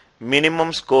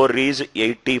 Minimum score is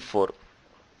 84.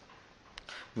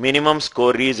 Minimum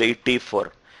score is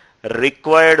 84.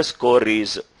 Required score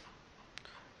is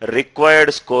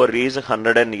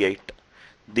 108.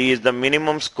 This the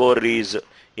minimum score is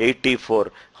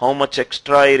 84. How much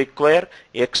extra I require?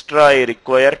 Extra I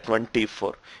require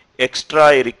 24. Extra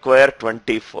I require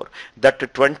 24.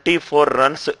 That 24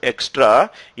 runs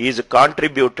extra is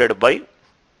contributed by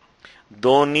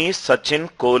Dhoni, Sachin,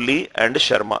 Kohli and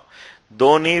Sharma.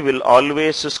 Dhoni will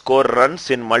always score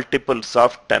runs in multiples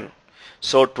of 10.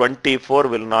 So 24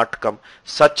 will not come.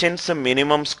 Sachin's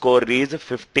minimum score is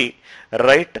 50,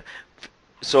 right?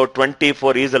 So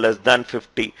 24 is less than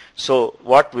 50. So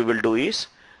what we will do is,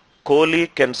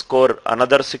 Kohli can score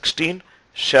another 16,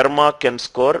 Sharma can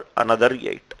score another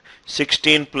 8.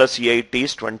 16 plus 8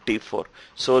 is 24.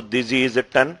 So this is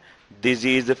 10, this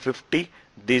is 50,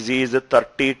 this is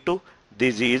 32,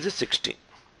 this is 16.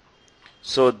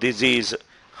 So this is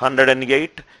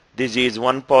 108, this is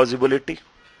one possibility.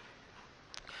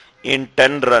 In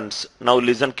 10 runs, now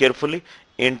listen carefully,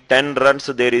 in 10 runs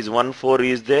there is 1 4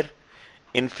 is there.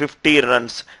 In 50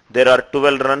 runs there are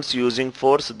 12 runs using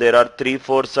 4s, there are 3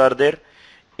 4s are there.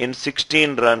 In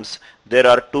 16 runs there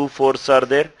are 2 4s are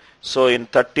there. So in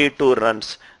 32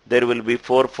 runs there will be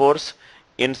 4 4s.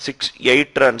 In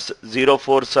 8 runs 0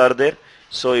 4s are there.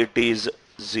 So it is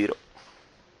 0.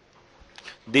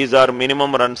 These are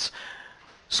minimum runs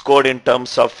scored in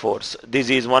terms of 4s.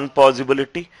 This is one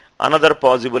possibility. Another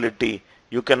possibility,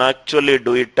 you can actually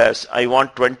do it as, I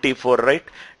want 24, right?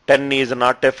 10 is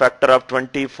not a factor of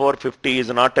 24, 50 is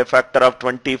not a factor of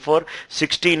 24,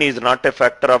 16 is not a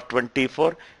factor of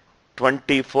 24.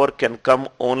 24 can come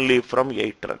only from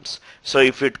 8 runs. So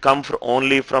if it comes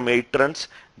only from 8 runs,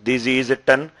 this is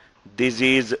 10, this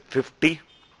is 50.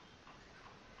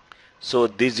 So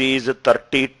this is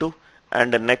 32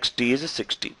 and next is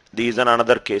 60. This is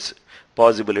another case.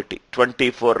 Possibility.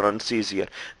 24 runs is here.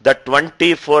 The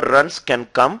 24 runs can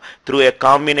come through a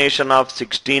combination of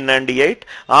 16 and 8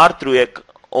 or through a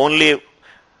only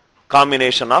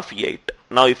combination of 8.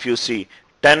 Now if you see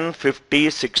 10, 50,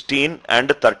 16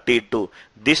 and 32,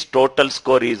 this total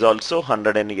score is also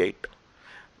 108.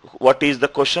 What is the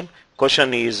question?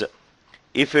 Question is,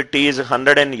 if it is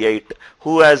 108,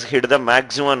 who has hit the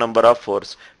maximum number of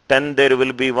 4s? 10 there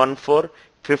will be 1 4,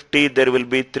 50 there will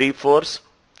be 3 4s.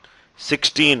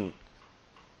 16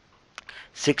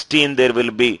 there will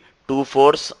be 2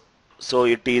 4s, so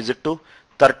it is 2.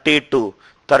 32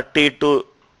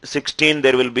 16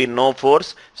 there will be no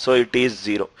 4s, so it is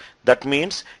 0. That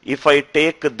means if I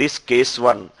take this case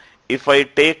 1,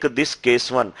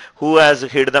 who has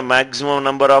hit the maximum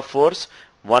number of 4s?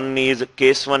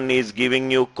 Case 1 is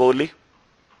giving you Kohli.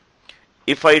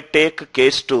 If I take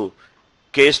case 2,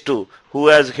 who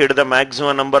has hit the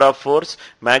maximum number of fours?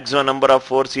 Maximum number of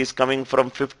fours is coming from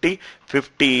 50.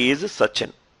 50 is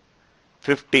Sachin.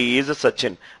 50 is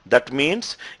Sachin. That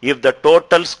means if the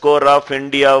total score of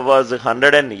India was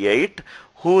 108,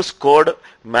 who scored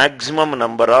maximum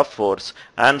number of fours?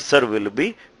 Answer will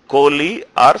be Kohli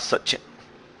or Sachin.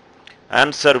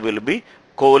 Answer will be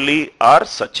Kohli or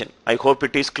Sachin. I hope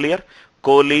it is clear.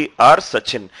 Kohli or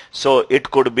Sachin. So it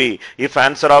could be, if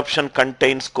answer option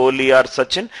contains Kohli or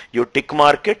Sachin, you tick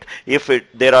mark it. If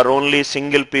there are only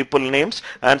single people names,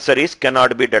 answer is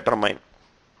cannot be determined.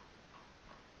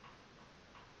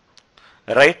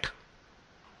 Right?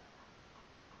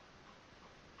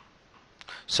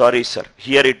 Sorry sir,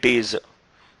 here it is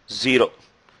 0.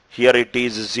 Here it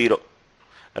is 0.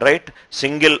 Right?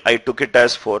 Single I took it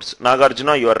as fours.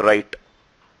 Nagarjuna, you are right.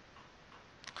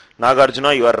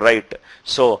 Nagarjuna, you are right.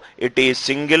 So it is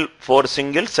single, 4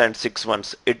 singles and 6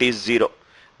 ones. It is 0.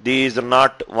 These are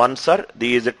not 1 sir.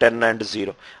 These are 10 and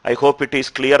 0. I hope it is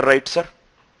clear, right sir?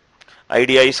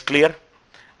 Idea is clear.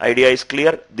 Idea is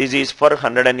clear. This is for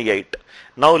 108.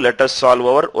 Now let us solve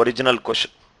our original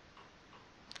question.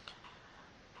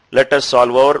 Let us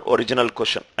solve our original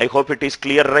question. I hope it is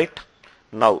clear, right?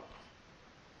 Now,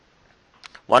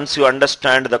 once you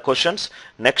understand the questions,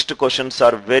 next questions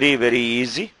are very, very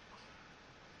easy.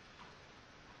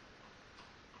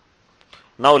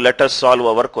 Now let us solve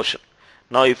our question.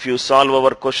 Now if you solve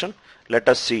our question, let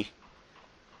us see.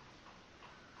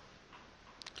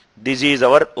 This is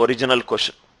our original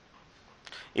question.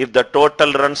 If the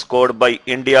total runs scored by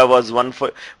India was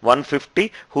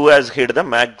 150, who has hit the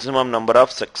maximum number of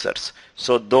sixers?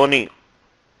 So Dhoni,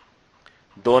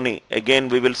 again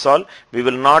we will solve. We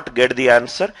will not get the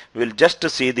answer. We will just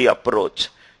see the approach.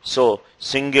 So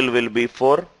single will be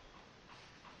 4,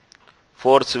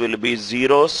 fours will be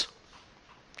zeros,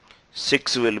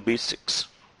 6 will be 6.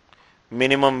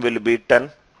 Minimum will be 10.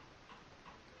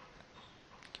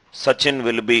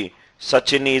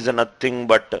 Sachin is nothing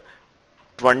but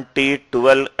 20,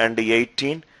 12 and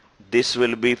 18. This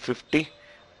will be 50.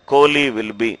 Kohli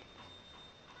will be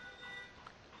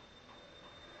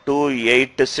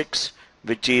 286,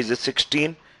 which is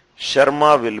 16.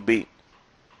 Sharma will be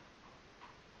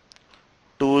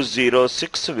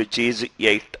 206, which is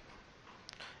 8.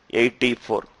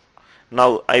 84.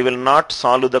 Now I will not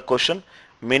solve the question.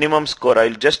 Minimum score, I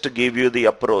will just give you the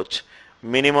approach.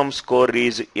 Minimum score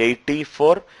is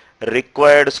 84.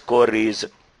 Required score is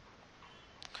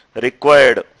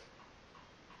required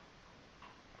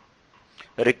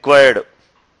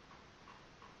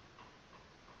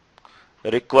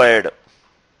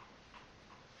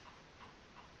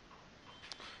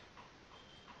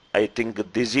I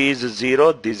think this is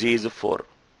 0, this is 4.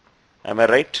 Am I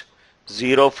right?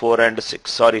 0, 4 and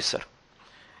 6. Sorry sir.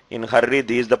 In hurry,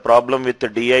 this is the problem with the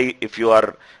DI if you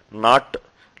are not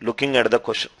looking at the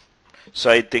question. So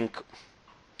I think,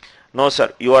 no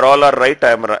sir, you are all are right,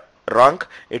 I am wrong.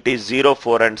 It is 0,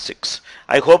 4 and 6.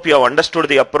 I hope you have understood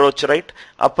the approach, right?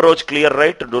 Approach clear,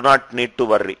 right? Do not need to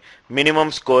worry.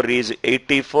 Minimum score is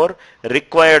 84.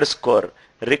 Required score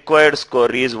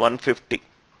is 150.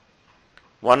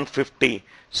 150.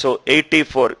 So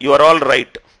 84. You are all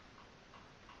right.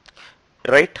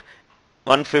 Right?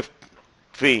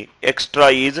 150. Extra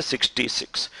is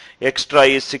 66. Extra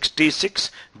is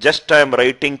 66. Just I am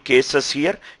writing cases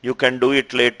here. You can do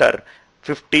it later.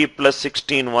 50 plus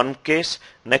 16, one case.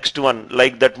 Next one,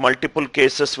 like that multiple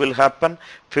cases will happen.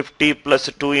 50 plus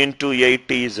 2 into 8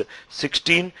 is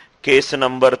 16. Case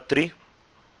number 3.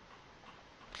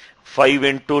 5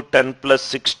 into 10 plus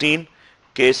 16.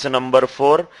 Case number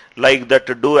 4. Like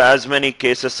that, do as many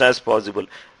cases as possible.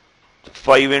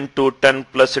 5 into 10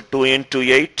 plus 2 into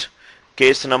 8.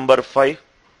 Case number 5.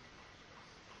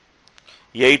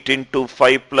 8 into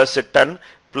 5 plus 10.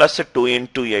 Plus 2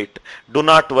 into 8. Do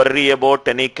not worry about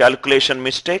any calculation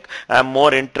mistake. I am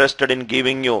more interested in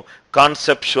giving you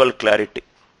conceptual clarity.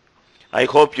 I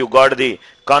hope you got the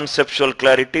conceptual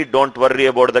clarity. Don't worry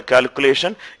about the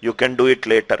calculation. You can do it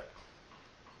later.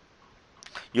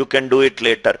 You can do it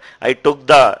later. I took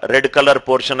the red color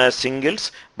portion as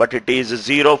singles, but it is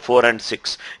 0, 4 and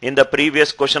 6. In the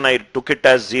previous question I took it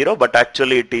as 0, but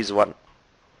actually it is 1.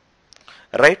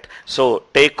 Right? So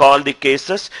take all the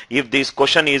cases. If this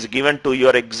question is given to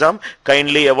your exam,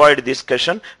 kindly avoid this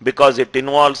question because it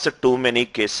involves too many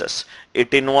cases.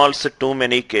 It involves too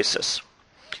many cases.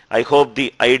 I hope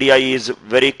the idea is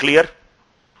very clear.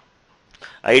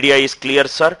 Idea is clear,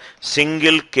 sir.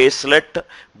 Single caselet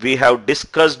we have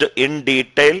discussed in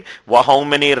detail how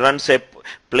many runs a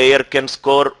player can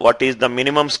score, what is the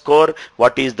minimum score,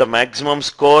 what is the maximum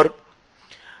score.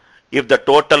 If the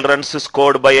total runs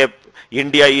scored by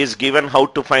India is given, how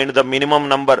to find the minimum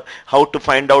number, how to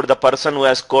find out the person who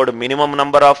has scored minimum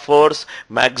number of fours,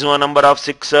 maximum number of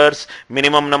sixers,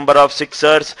 minimum number of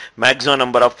sixers, maximum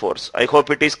number of fours. I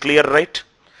hope it is clear, right?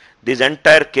 This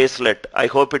entire caselet, I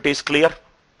hope it is clear.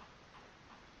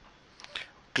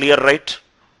 Clear, right?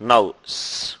 Now,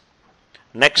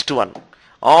 next one.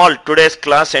 All today's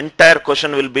class, entire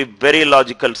question will be very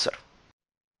logical, sir.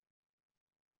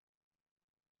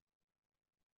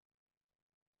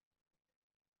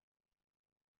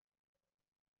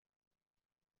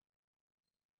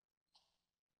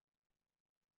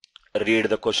 Read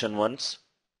the question once.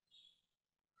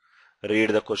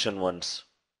 Read the question once.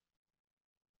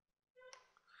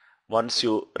 Once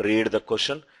you read the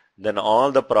question, then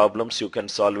all the problems you can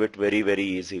solve it very, very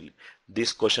easily.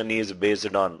 This question is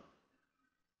based on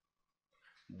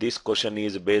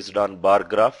bar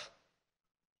graph.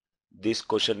 This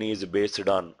question is based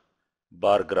on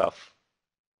bar graph.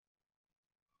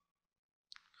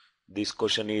 This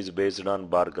question is based on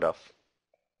bar graph.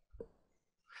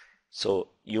 So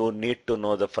you need to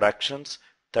know the fractions.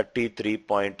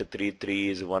 33.33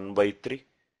 is 1 by 3.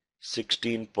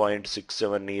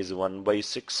 16.67 is 1 by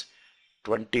 6.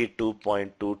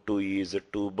 22.22 is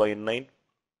 2 by 9.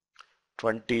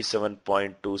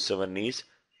 27.27 is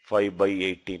 5 by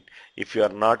 18. If you are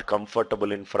not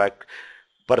comfortable in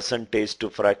percentage to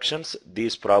fractions,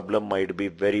 this problem might be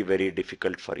very, very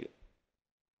difficult for you.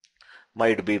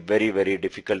 Might be very, very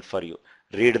difficult for you.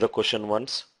 Read the question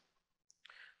once.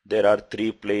 There are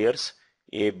three players,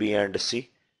 A, B and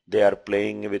C. They are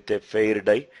playing with a fair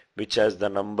die which has the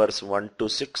numbers 1 to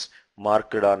 6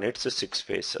 marked on its 6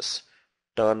 faces.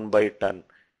 Turn by turn,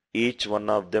 each one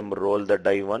of them roll the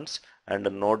die once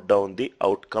and note down the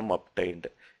outcome obtained.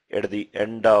 At the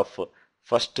end of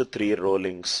first three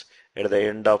rollings, a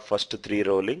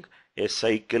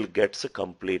cycle gets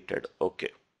completed. Okay.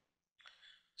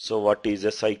 So what is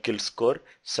a cycle score?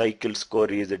 Cycle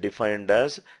score is defined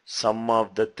as sum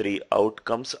of the three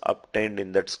outcomes obtained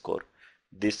in that score.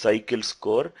 The cycle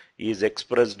score is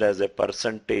expressed as a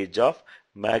percentage of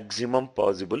maximum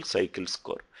possible cycle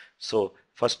score. So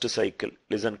first cycle,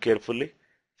 listen carefully.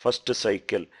 First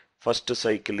cycle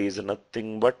is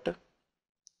nothing but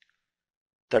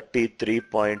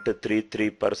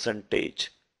 33.33%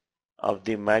 of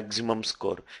the maximum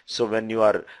score. So when you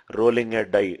are rolling a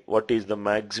die, what is the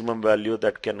maximum value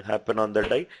that can happen on the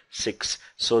die? 6.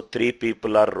 So 3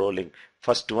 people are rolling.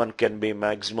 First one can be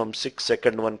maximum 6,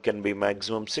 second one can be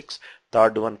maximum 6,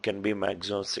 third one can be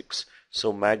maximum 6.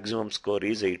 So maximum score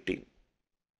is 18.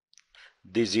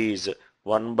 This is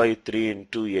 1 by 3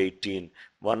 into 18.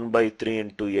 1 by 3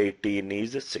 into 18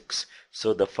 is 6.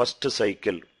 So the first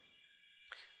cycle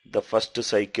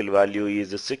value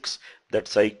is 6. That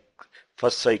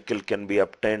first cycle can be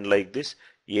obtained like this.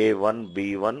 A1,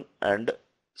 B1 and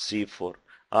C4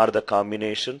 are the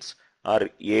combinations, are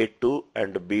A2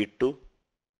 and B2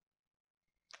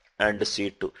 and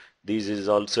C2. This is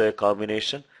also a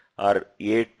combination, are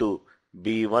A2,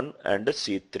 B1 and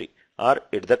C3 are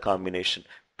it the combination.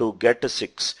 To get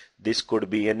 6, this could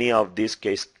be any of these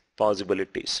case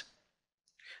possibilities.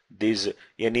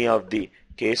 Any of the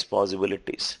case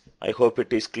possibilities. I hope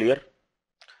it is clear.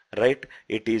 Right,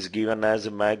 it is given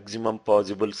as maximum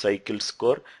possible cycle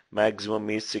score. Maximum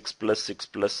is 6 plus 6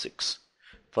 plus 6.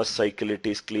 First cycle, it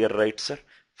is clear, right, sir?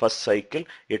 First cycle,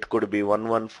 it could be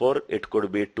 114, it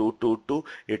could be 222,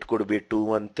 it could be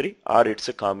 213, or it's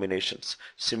a combinations.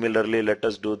 Similarly, let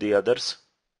us do the others.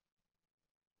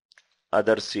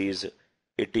 Others is,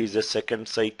 it is a second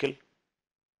cycle.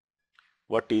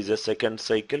 What is a second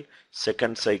cycle?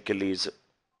 Second cycle is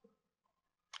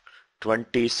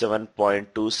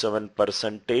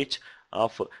 27.27%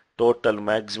 of total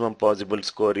maximum possible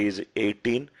score is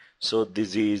 18. So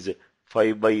this is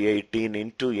 5 by 18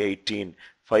 into 18.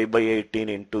 5 by 18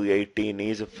 into 18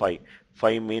 is 5.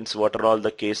 5 means what are all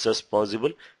the cases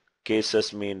possible?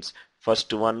 Cases means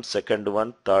first one, second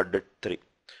one, third 3.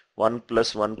 1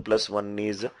 plus 1 plus 1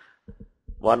 is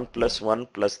 1 plus 1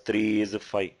 plus 3 is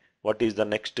 5. What is the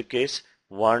next case?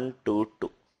 1, 2,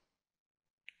 2.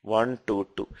 1, 2,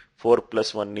 2. 4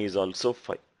 plus 1 is also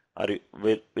 5. Are you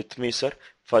with me, sir?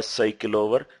 First cycle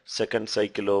over, second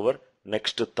cycle over,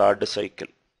 next third cycle.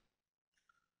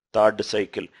 Third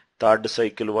cycle,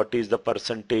 what is the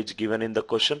percentage given in the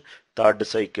question? Third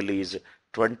cycle is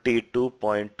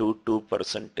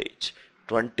 22.22%.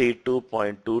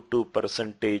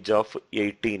 22.22% of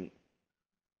 18.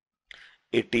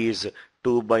 It is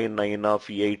 2 by 9 of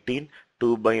 18.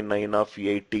 2 by 9 of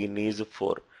 18 is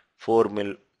 4.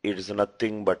 It is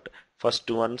nothing but first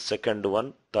one, second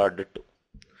one, third two.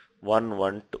 1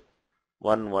 1 2,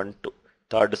 1 1 2,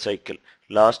 third cycle,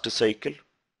 last cycle,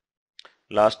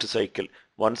 last cycle.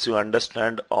 Once you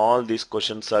understand, all these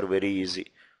questions are very easy.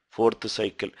 Fourth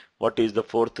cycle, what is the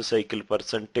fourth cycle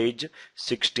percentage?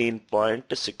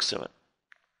 16.67.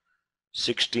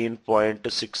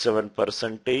 16.67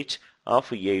 percentage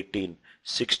of 18.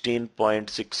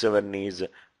 16.67 is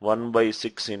 1 by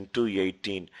 6 into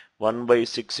 18. 1 by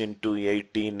 6 into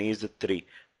 18 is 3.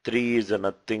 3 is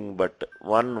nothing but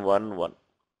 1 1 1.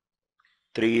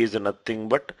 3 is nothing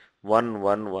but 1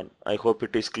 1 1. I hope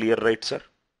it is clear, right, sir?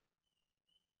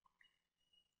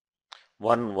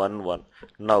 1 1 1.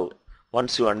 Now,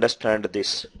 once you understand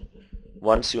this,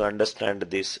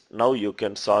 now you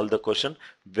can solve the question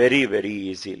very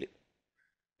easily.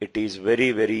 It is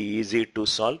very easy to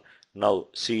solve. Now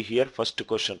see here, first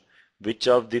question. Which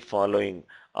of the following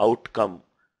outcome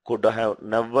could have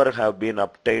never have been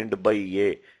obtained by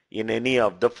A in any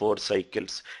of the 4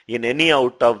 cycles? In any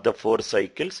out of the 4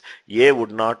 cycles, A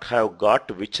would not have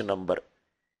got which number?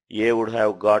 A would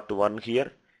have got 1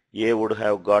 here, A would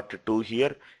have got 2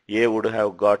 here, A would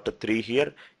have got 3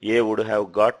 here, A would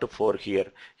have got 4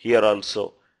 here. Here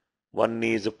also 1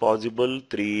 is possible,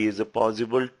 3 is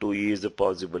possible, 2 is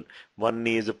possible. 1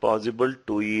 is possible,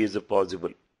 2 is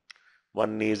possible.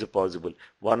 1 is possible.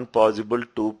 1 possible,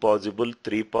 2 possible,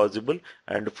 3 possible,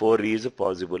 and 4 is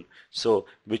possible. So,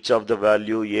 which of the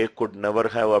value A could never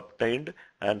have obtained?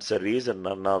 Answer is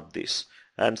none of this.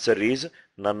 Answer is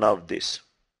none of this.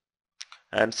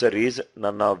 Answer is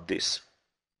none of this.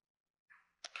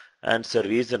 Answer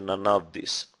is none of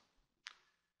this.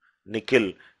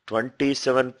 Nikhil,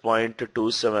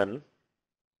 27.27.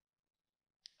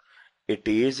 It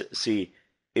is, see,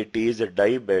 it is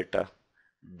di beta.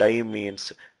 Di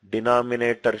means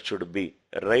denominator should be,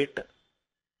 right?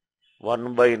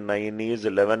 1 by 9 is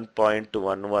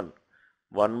 11.11.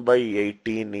 1 by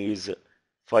 18 is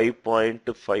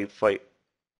 5.55.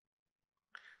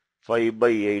 5 by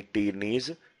 18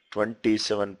 is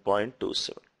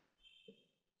 27.27.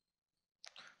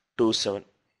 27.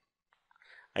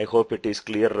 I hope it is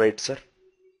clear, right, sir?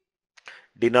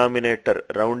 Denominator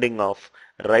rounding off,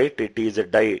 right? It is a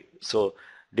die. So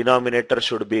denominator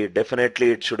should be,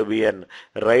 definitely it should be an,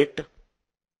 right?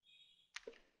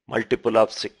 Multiple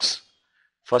of 6.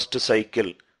 First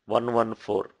cycle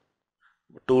 114.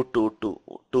 222,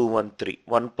 213,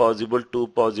 1 possible, 2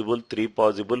 possible, 3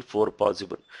 possible, 4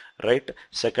 possible, right?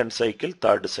 Second cycle,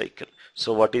 third cycle.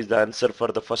 So what is the answer for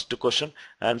the first question?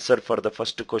 Answer for the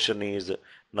first question is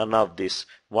none of this.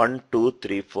 1, 2,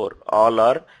 3, 4, all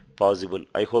are possible.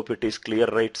 I hope it is clear,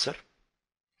 right, sir?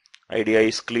 Idea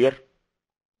is clear?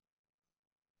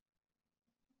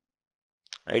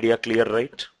 Idea clear,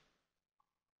 right?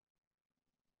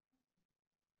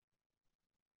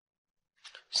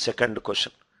 Second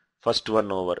question. First one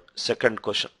over. Second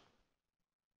question.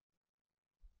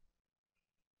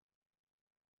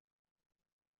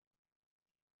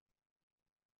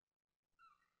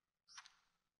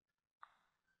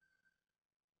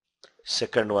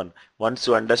 Second one. Once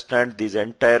you understand this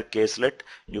entire caselet,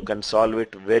 you can solve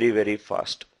it very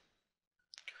fast.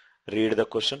 Read the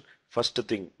question. First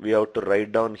thing we have to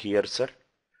write down here, sir,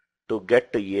 to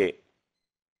get A.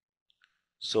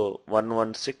 So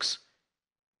 116,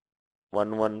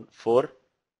 114,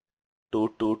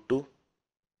 222,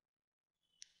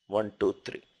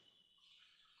 123.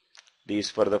 These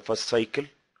for the first cycle.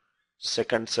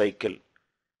 Second cycle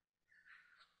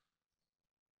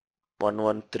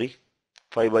 113,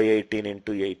 5 by 18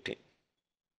 into 18,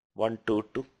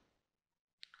 122.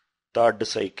 Third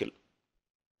cycle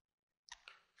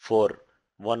 4,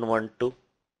 112.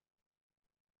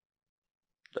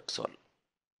 That's all.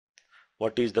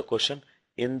 What is the question?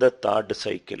 In the third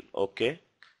cycle, okay?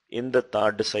 In the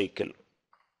third cycle,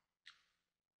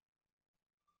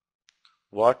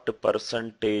 what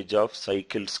percentage of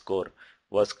cycle score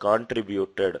was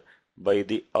contributed by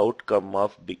the outcome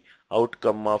of B?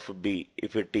 Outcome of B,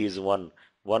 if it is 1,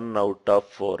 1 out of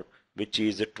 4, which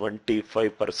is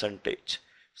 25 percentage.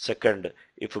 Second,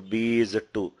 if B is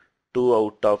 2, 2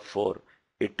 out of 4,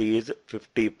 it is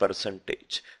 50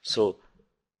 percentage. So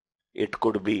it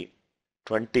could be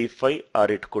 25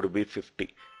 or it could be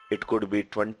 50. It could be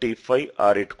 25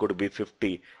 or it could be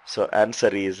 50. So answer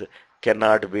is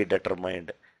cannot be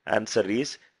determined. Answer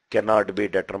is cannot be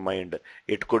determined.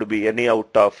 It could be any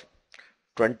out of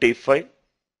 25.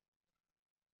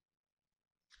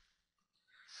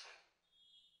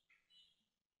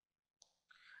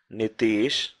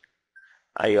 Nitish,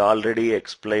 I already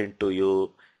explained to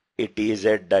you, it is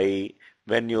a die.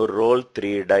 when you roll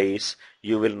 3 dice,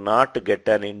 you will not get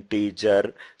an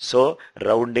integer. So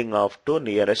rounding off to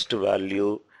nearest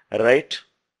value, right?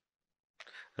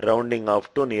 Rounding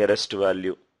off to nearest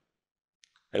value.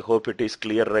 I hope it is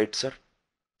clear, right, sir?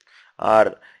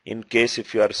 Or in case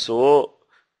if you are so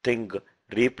think,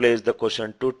 replace the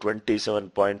question to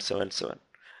 27.77,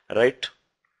 right?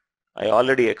 I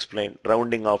already explained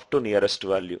rounding off to nearest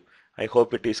value. I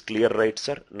hope it is clear, right,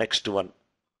 sir? Next one.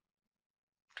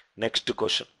 Next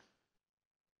question.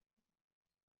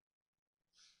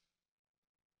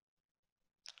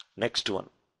 Next one.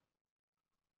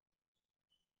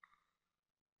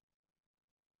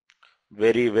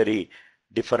 Very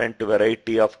different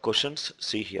variety of questions.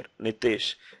 See here,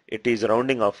 Nitesh, it is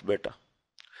rounding off beta.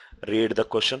 Read the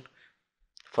question.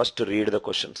 First read the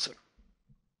question, sir.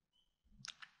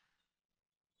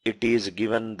 It is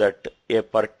given that a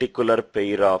particular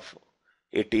pair of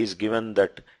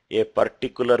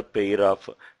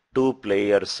two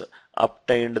players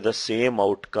obtained the same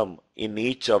outcome in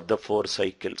each of the 4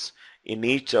 cycles.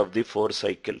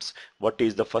 What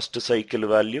is the first cycle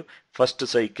value? First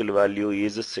cycle value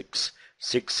is 6.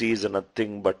 6 is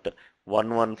nothing but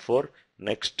 114.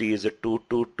 Next is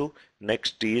 222.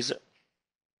 Next is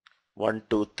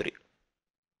 123.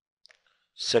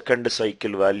 Second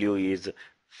cycle value is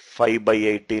 5 by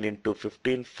 18 into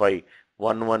 15, 5,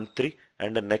 113,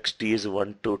 and the next is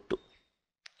 122.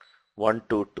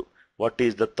 122. What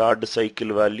is the third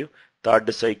cycle value?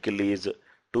 Third cycle is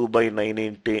 2 by 9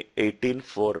 into 18,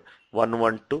 4,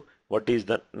 112. What is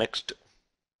the next?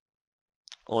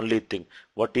 Only thing.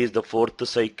 What is the fourth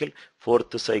cycle?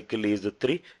 Fourth cycle is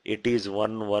 3. It is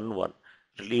 111.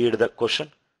 Read the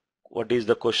question. What is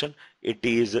the question? It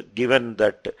is given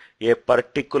that a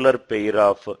particular pair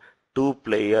of two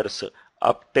players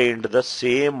obtained the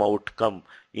same outcome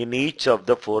in each of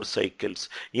the 4 cycles.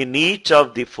 In each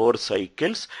of the 4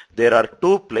 cycles, there are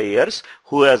 2 players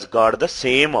who has got the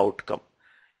same outcome.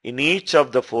 In each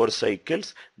of the 4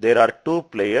 cycles, there are 2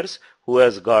 players who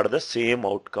has got the same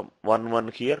outcome.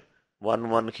 1 here,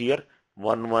 1 here,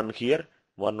 1 here,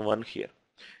 1 here.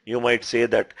 You might say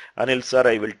that, Anil sir,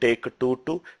 I will take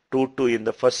 2 in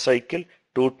the first cycle,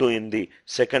 2 in the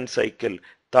second cycle.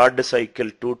 Third cycle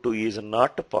 2 is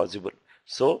not possible.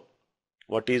 So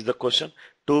what is the question?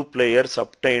 2 players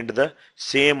obtained the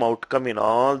same outcome in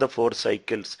all the 4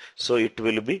 cycles. So it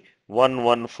will be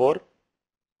 114,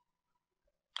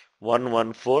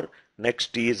 114,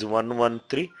 next is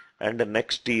 113, and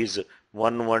next is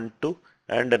 112,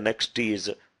 and next is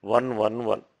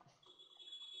 111.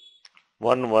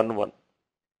 111.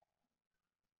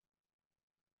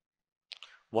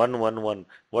 111.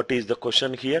 What is the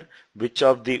question here?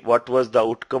 What was the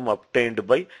outcome obtained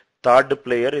by third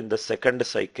player in the second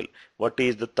cycle? What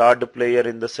is the third player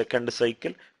in the second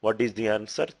cycle? What is the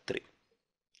answer? 3.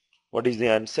 What is the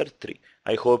answer? 3.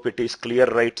 I hope it is clear,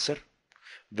 right, sir?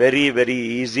 Very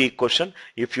easy question.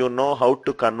 If you know how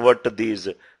to convert these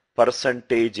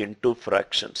percentage into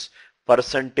fractions.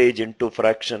 Percentage into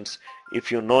fractions.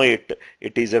 If you know it,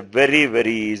 it is a very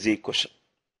easy question.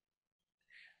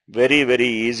 Very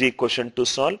easy question to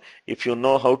solve if you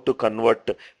know how to convert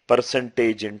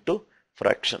percentage into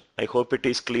fraction. I hope it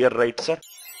is clear, right, sir?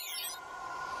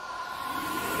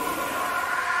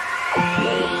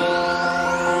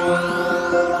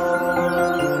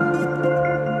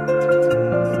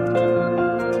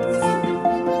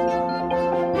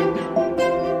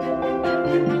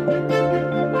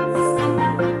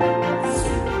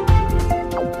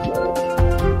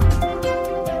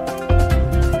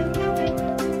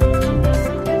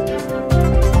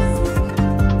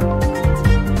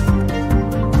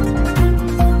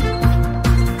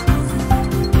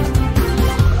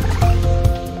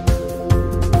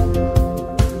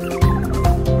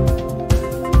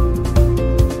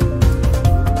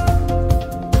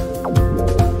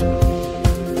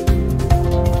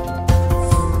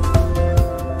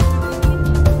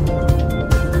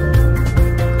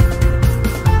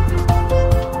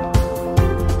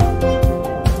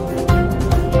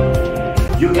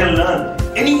 You can learn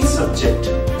any subject,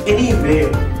 anywhere,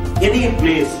 any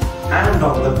place, and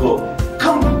on the go.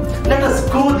 Come, let us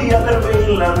go the other way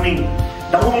learning.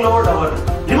 Download our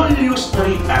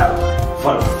revolutionary app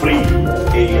for free.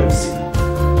 ANC.